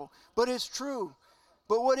the Bible. But it's true.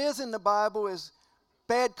 But what is in the Bible is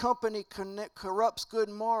bad company corrupts good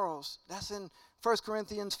morals. That's in 1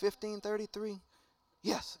 Corinthians 15:33.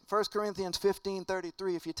 Yes, 1 Corinthians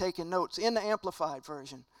 15:33 if you're taking notes. In the Amplified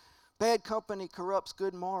version. Bad company corrupts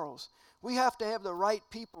good morals. We have to have the right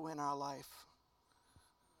people in our life.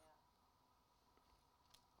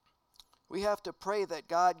 We have to pray that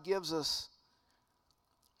God gives us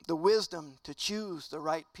the wisdom to choose the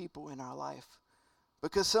right people in our life.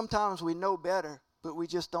 Because sometimes we know better, but we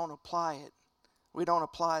just don't apply it. We don't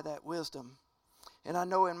apply that wisdom. And I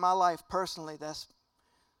know in my life personally, that's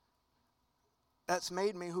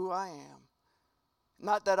made me who I am.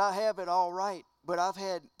 Not that I have it all right, but I've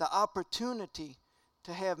had the opportunity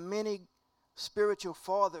to have many spiritual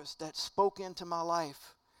fathers that spoke into my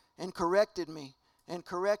life and corrected me and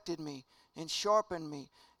sharpened me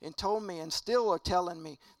and told me and still are telling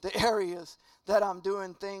me the areas that I'm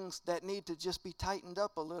doing things that need to just be tightened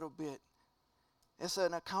up a little bit. It's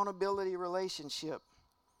an accountability relationship.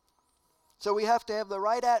 So we have to have the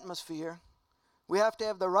right atmosphere. We have to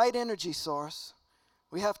have the right energy source.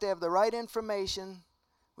 We have to have the right information.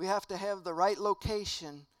 We have to have the right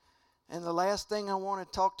location. And the last thing I want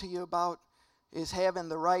to talk to you about is having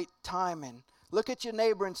the right timing. Look at your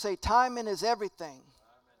neighbor and say, timing is everything.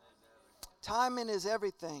 Timing is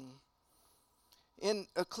everything. In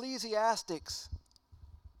Ecclesiastics,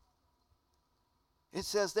 it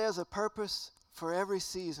says there's a purpose for every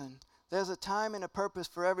season. There's a time and a purpose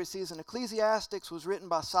for every season. Ecclesiastics was written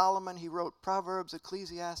by Solomon. He wrote Proverbs,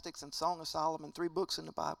 Ecclesiastics, and Song of Solomon, 3 books in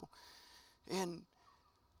the Bible. And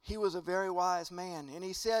he was a very wise man. And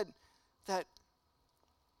he said that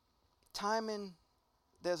timing,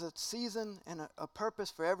 there's a season and a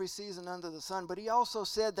purpose for every season under the sun. But he also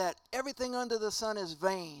said that everything under the sun is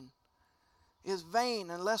vain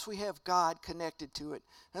unless we have God connected to it,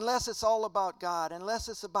 unless it's all about God, unless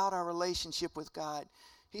it's about our relationship with God.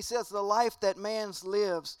 He says the life that man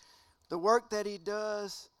lives, the work that he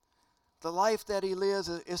does, the life that he lives,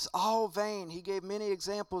 is all vain. He gave many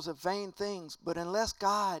examples of vain things, but unless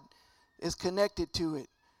God is connected to it,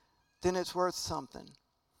 then it's worth something.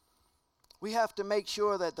 We have to make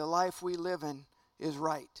sure that the life we live in is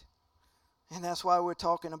right. And that's why we're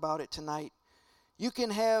talking about it tonight. You can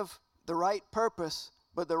have the right purpose,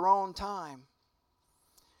 but the wrong time.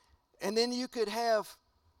 And then you could have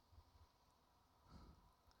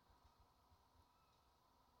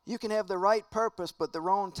the right purpose, but the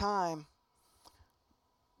wrong time.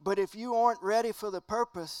 But if you aren't ready for the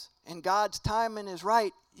purpose and God's timing is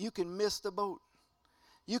right, you can miss the boat.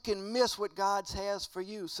 You can miss what God has for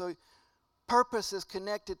you. So purpose is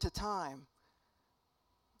connected to time.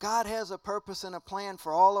 God has a purpose and a plan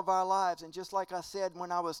for all of our lives. And just like I said,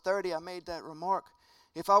 when I was 30, I made that remark.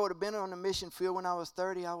 If I would have been on the mission field when I was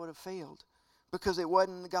 30, I would have failed. Because it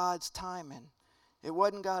wasn't God's timing. It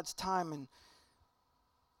wasn't God's timing.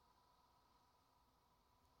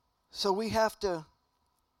 So we have to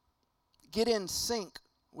get in sync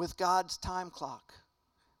with God's time clock.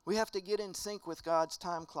 We have to get in sync with God's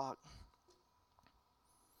time clock.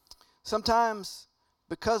 Sometimes,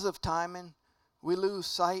 because of timing, we lose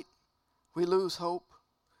sight, we lose hope,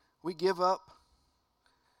 we give up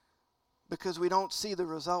because we don't see the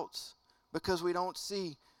results, because we don't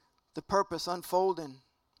see the purpose unfolding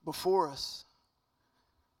before us.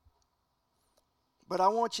 But I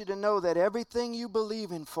want you to know that everything you believe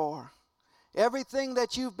in for, everything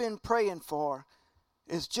that you've been praying for,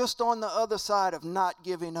 is just on the other side of not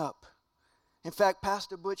giving up. In fact,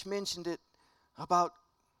 Pastor Butch mentioned it about,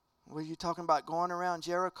 were you talking about going around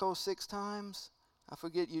Jericho 6 times? I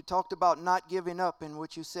forget, you talked about not giving up in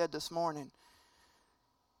what you said this morning.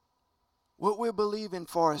 What we're believing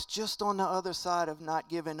for is just on the other side of not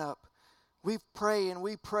giving up. We pray and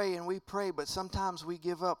we pray and we pray, but sometimes we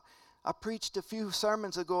give up. I preached a few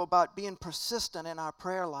sermons ago about being persistent in our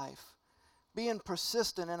prayer life. Being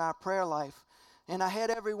persistent in our prayer life. And I had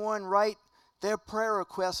everyone write their prayer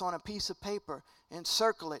requests on a piece of paper and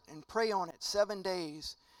circle it and pray on it 7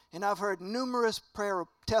 days. And I've heard numerous prayer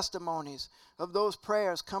testimonies of those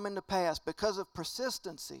prayers coming to pass because of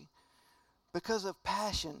persistency, because of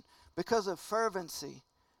passion, because of fervency.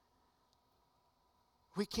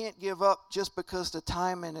 We can't give up just because the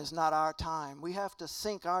timing is not our time. We have to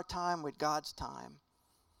sync our time with God's time.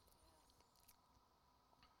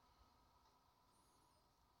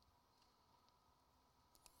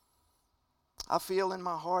 I feel in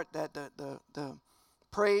my heart that the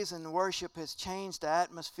praise and worship has changed the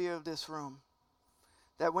atmosphere of this room.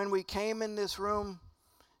 that when we came in this room,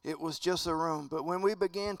 it was just a room. But when we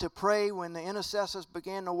began to pray, when the intercessors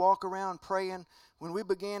began to walk around praying, when we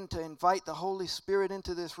began to invite the Holy Spirit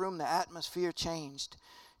into this room, the atmosphere changed.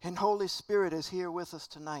 And Holy Spirit is here with us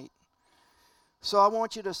tonight. So I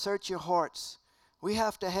want you to search your hearts. We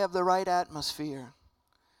have to have the right atmosphere.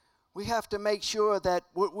 We have to make sure that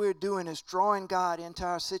what we're doing is drawing God into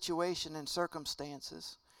our situation and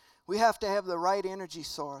circumstances. We have to have the right energy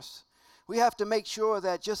source. We have to make sure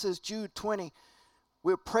that, just as Jude 20,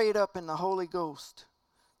 we're prayed up in the Holy Ghost,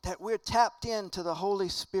 that we're tapped into the Holy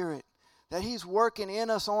Spirit, that He's working in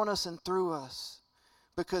us, on us, and through us,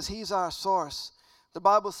 because He's our source. The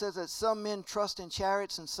Bible says that some men trust in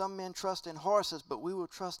chariots and some men trust in horses, but we will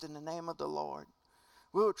trust in the name of the Lord.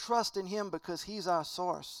 We will trust in Him because He's our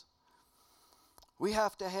source. We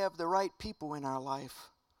have to have the right people in our life.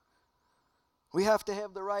 We have to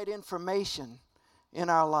have the right information in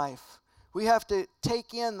our life. We have to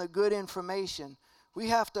take in the good information. We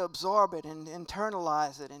have to absorb it and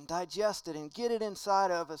internalize it and digest it and get it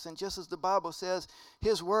inside of us. And just as the Bible says,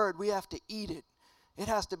 His Word, we have to eat it. It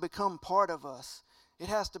has to become part of us. It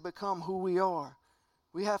has to become who we are.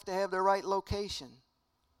 We have to have the right location.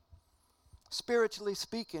 Spiritually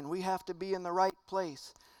speaking, we have to be in the right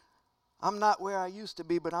place. I'm not where I used to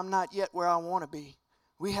be, but I'm not yet where I want to be.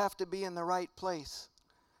 We have to be in the right place.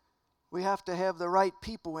 We have to have the right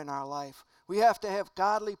people in our life. We have to have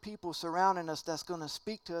godly people surrounding us that's going to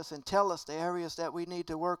speak to us and tell us the areas that we need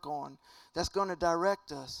to work on, that's going to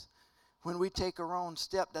direct us when we take a wrong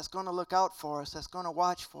step, that's going to look out for us, that's going to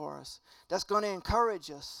watch for us, that's going to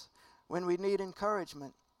encourage us when we need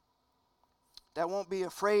encouragement, that won't be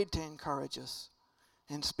afraid to encourage us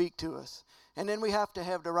and speak to us. And then we have to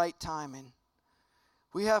have the right timing.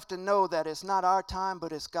 We have to know that it's not our time,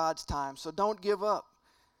 but it's God's time. So don't give up.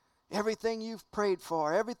 Everything you've prayed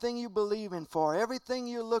for, everything you believe in for, everything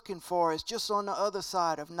you're looking for is just on the other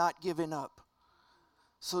side of not giving up.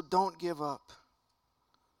 So don't give up.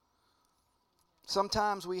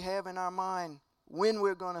 Sometimes we have in our mind when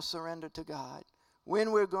we're going to surrender to God,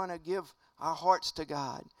 when we're going to give our hearts to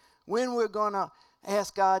God, when we're going to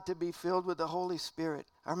ask God to be filled with the Holy Spirit.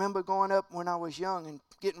 I remember going up when I was young and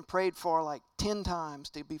getting prayed for like 10 times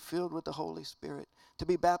to be filled with the Holy Spirit, to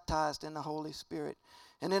be baptized in the Holy Spirit.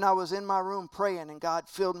 And then I was in my room praying, and God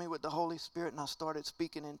filled me with the Holy Spirit, and I started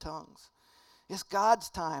speaking in tongues. It's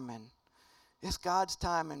God's timing. It's God's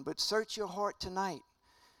timing. But search your heart tonight.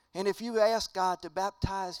 And if you ask God to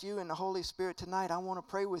baptize you in the Holy Spirit tonight, I want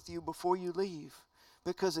to pray with you before you leave,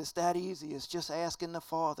 because it's that easy. It's just asking the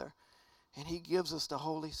Father, and He gives us the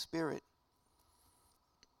Holy Spirit.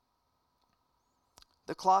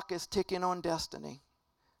 The clock is ticking on destiny.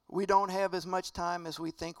 We don't have as much time as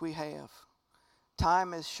we think we have.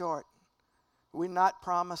 Time is short. We're not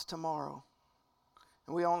promised tomorrow.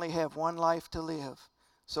 And we only have one life to live,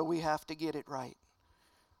 so we have to get it right.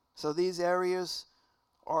 So these areas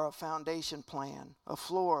are a foundation plan, a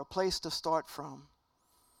floor, a place to start from.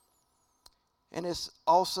 And it's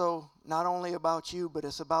also not only about you, but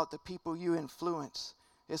it's about the people you influence.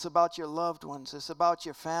 It's about your loved ones. It's about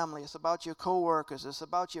your family. It's about your coworkers. It's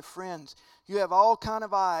about your friends. You have all kind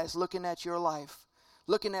of eyes looking at your life,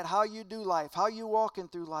 looking at how you do life, how you walking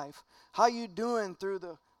through life, how you doing through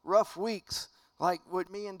the rough weeks like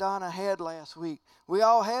what me and Donna had last week. We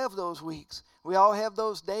all have those weeks. We all have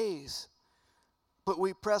those days. But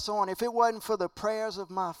we press on. If it wasn't for the prayers of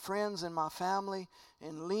my friends and my family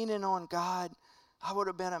and leaning on God, I would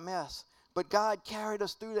have been a mess. But God carried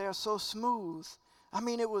us through there so smooth. I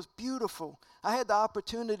mean, it was beautiful. I had the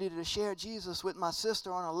opportunity to share Jesus with my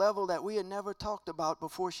sister on a level that we had never talked about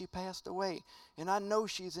before she passed away. And I know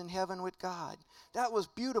she's in heaven with God. That was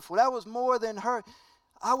beautiful. That was more than her.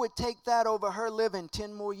 I would take that over her living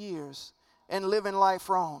 10 more years and living life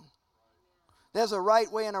wrong. There's a right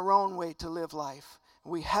way and a wrong way to live life.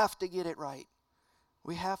 We have to get it right.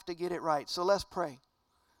 We have to get it right. So let's pray.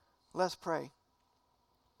 Let's pray.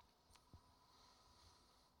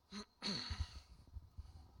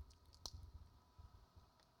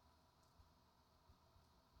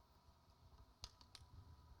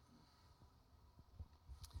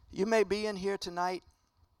 You may be in here tonight,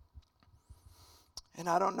 and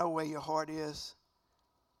I don't know where your heart is.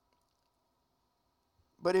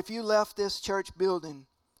 But if you left this church building,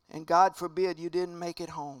 and God forbid you didn't make it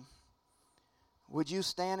home, would you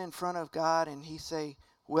stand in front of God and He say,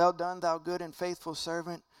 "Well done, thou good and faithful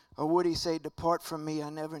servant"? Or would He say, "Depart from me, I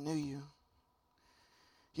never knew you"?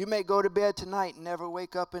 You may go to bed tonight and never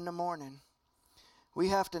wake up in the morning. We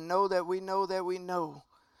have to know that we know that we know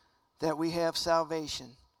that we have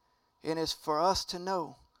salvation. And it's for us to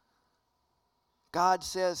know. God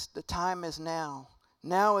says the time is now.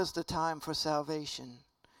 Now is the time for salvation.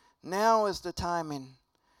 Now is the timing.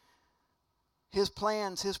 His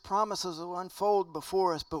plans, His promises will unfold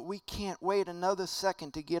before us, but we can't wait another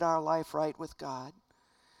second to get our life right with God.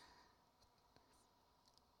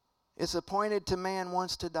 It's appointed to man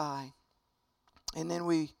once to die, and then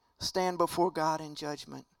we stand before God in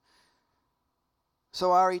judgment.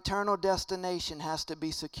 So our eternal destination has to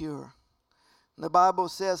be secure. The Bible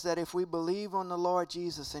says that if we believe on the Lord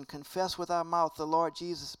Jesus and confess with our mouth the Lord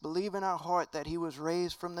Jesus, believe in our heart that He was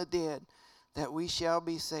raised from the dead, that we shall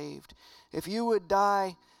be saved. If you would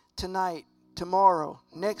die tonight, tomorrow,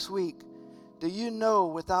 next week, do you know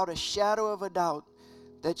without a shadow of a doubt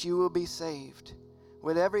that you will be saved?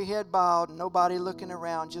 With every head bowed, nobody looking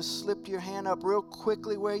around, just slip your hand up real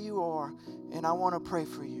quickly where you are, and I want to pray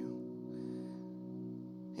for you.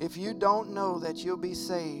 If you don't know that you'll be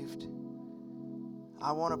saved,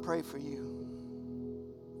 I want to pray for you.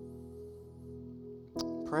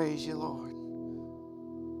 Praise you, Lord.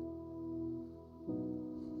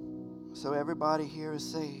 So everybody here is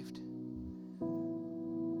saved.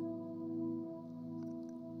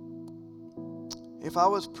 If I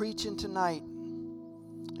was preaching tonight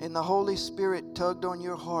and the Holy Spirit tugged on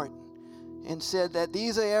your heart and said that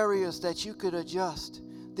these are areas that you could adjust,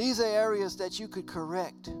 these are areas that you could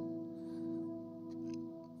correct,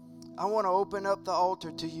 I want to open up the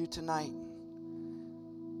altar to you tonight.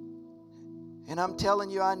 And I'm telling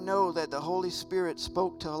you, I know that the Holy Spirit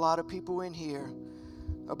spoke to a lot of people in here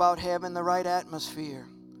about having the right atmosphere,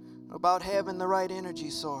 about having the right energy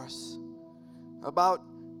source, about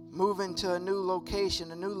moving to a new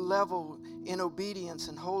location, a new level in obedience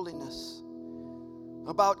and holiness,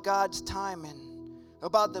 about God's timing,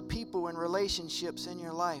 about the people and relationships in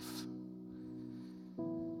your life.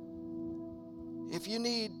 If you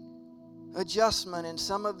need adjustment in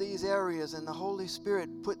some of these areas and the Holy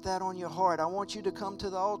Spirit put that on your heart, I want you to come to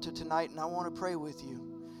the altar tonight and I want to pray with you.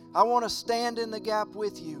 I want to stand in the gap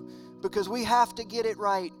with you because we have to get it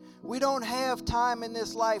right. We don't have time in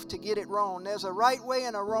this life to get it wrong. There's a right way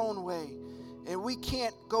and a wrong way, and we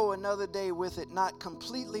can't go another day with it not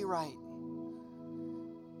completely right.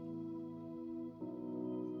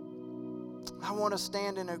 I want to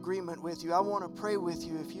stand in agreement with you. I want to pray with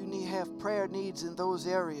you if you have prayer needs in those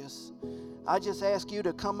areas. I just ask you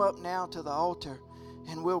to come up now to the altar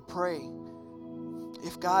and we'll pray.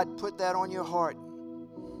 If God put that on your heart.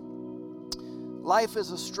 Life is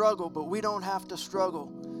a struggle, but we don't have to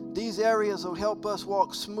struggle. These areas will help us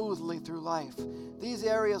walk smoothly through life. These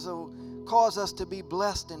areas will cause us to be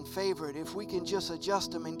blessed and favored if we can just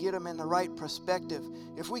adjust them and get them in the right perspective.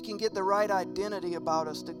 If we can get the right identity about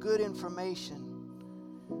us, the good information.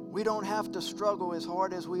 We don't have to struggle as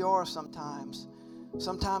hard as we are sometimes.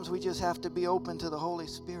 Sometimes we just have to be open to the Holy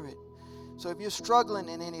Spirit. So if you're struggling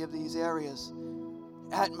in any of these areas,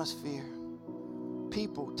 atmosphere,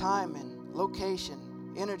 people, timing,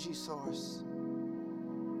 location, energy source,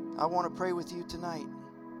 I want to pray with you tonight.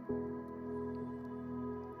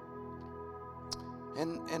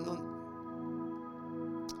 And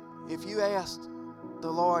if you asked the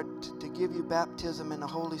Lord to give you baptism in the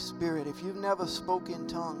Holy Spirit, if you've never spoken in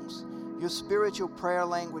tongues, your spiritual prayer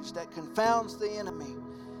language that confounds the enemy,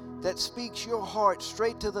 that speaks your heart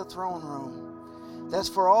straight to the throne room, that's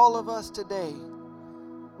for all of us today.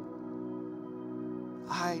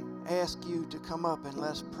 I ask you to come up and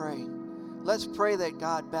let's pray. Let's pray that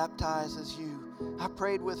God baptizes you. I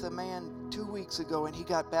prayed with a man 2 weeks ago and he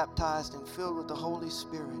got baptized and filled with the Holy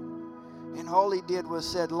Spirit. And all he did was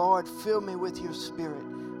said, Lord, fill me with your Spirit.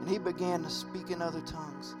 And he began to speak in other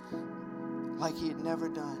tongues like he had never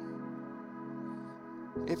done.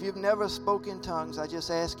 If you've never spoken tongues, I just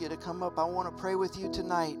ask you to come up. I want to pray with you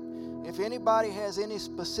tonight. If anybody has any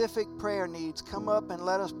specific prayer needs, come up and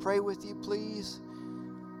let us pray with you, please.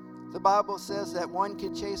 The Bible says that 1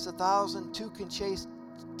 can chase 1,000, 2 can chase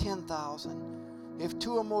 10,000. If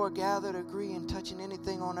 2 or more gathered, agree in touching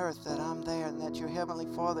anything on earth, that I'm there and that your Heavenly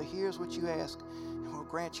Father hears what you ask and will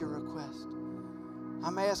grant your request.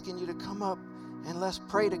 I'm asking you to come up and let's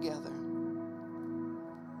pray together.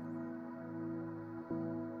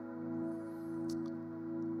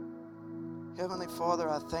 Heavenly Father,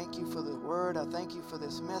 I thank you for the word. I thank you for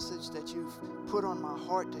this message that you've put on my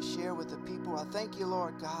heart to share with the people. I thank you,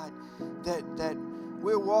 Lord God, that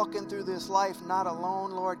we're walking through this life not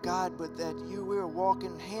alone, Lord God, but that we're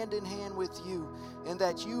walking hand in hand with you, and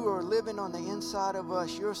that you are living on the inside of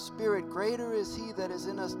us. Your Spirit, greater is He that is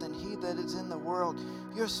in us than he that is in the world.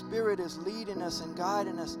 Your Spirit is leading us and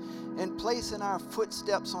guiding us and placing our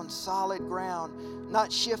footsteps on solid ground,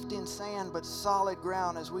 not shifting sand, but solid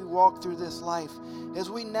ground as we walk through this life, as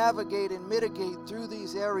we navigate and mitigate through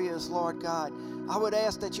these areas, Lord God. I would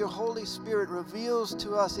ask that your Holy Spirit reveals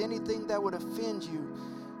to us anything that would offend you.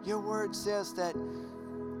 Your word says that,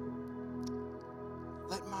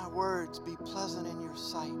 let my words be pleasant in your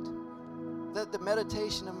sight. Let the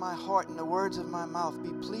meditation of my heart and the words of my mouth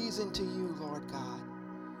be pleasing to you, Lord God.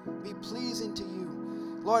 Be pleasing to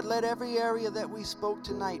you. Lord, let every area that we spoke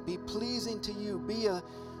tonight be pleasing to you. Be a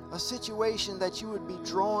situation that you would be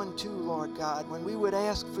drawn to, Lord God, when we would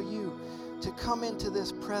ask for you to come into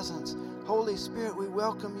this presence. Holy Spirit, we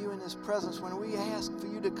welcome you in this presence. When we ask for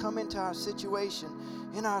you to come into our situation,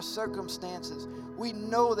 in our circumstances, we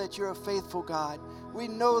know that you're a faithful God. We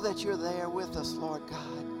know that you're there with us, Lord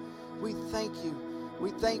God. We thank you.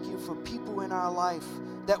 We thank you for people in our life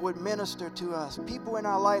that would minister to us, people in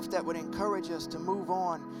our life that would encourage us to move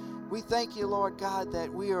on. We thank you, Lord God,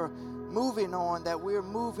 that we are moving on, that we're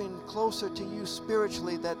moving closer to you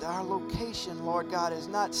spiritually, that our location, Lord God, is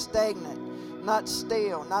not stagnant, not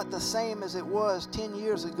stale, not the same as it was 10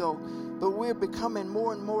 years ago, but we're becoming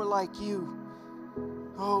more and more like you.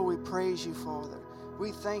 Oh, we praise you, Father.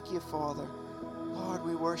 We thank you, Father. Lord,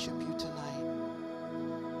 we worship you tonight.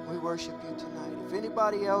 We worship you tonight. If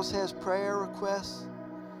anybody else has prayer requests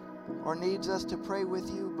or needs us to pray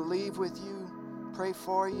with you, believe with you, pray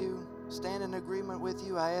for you, stand in agreement with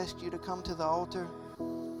you, I ask you to come to the altar.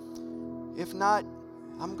 If not,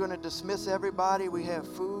 I'm going to dismiss everybody. We have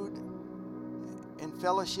food and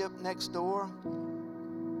fellowship next door.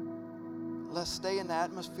 Let's stay in the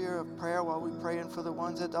atmosphere of prayer while we're praying for the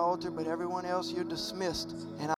ones at the altar, but everyone else, you're dismissed. And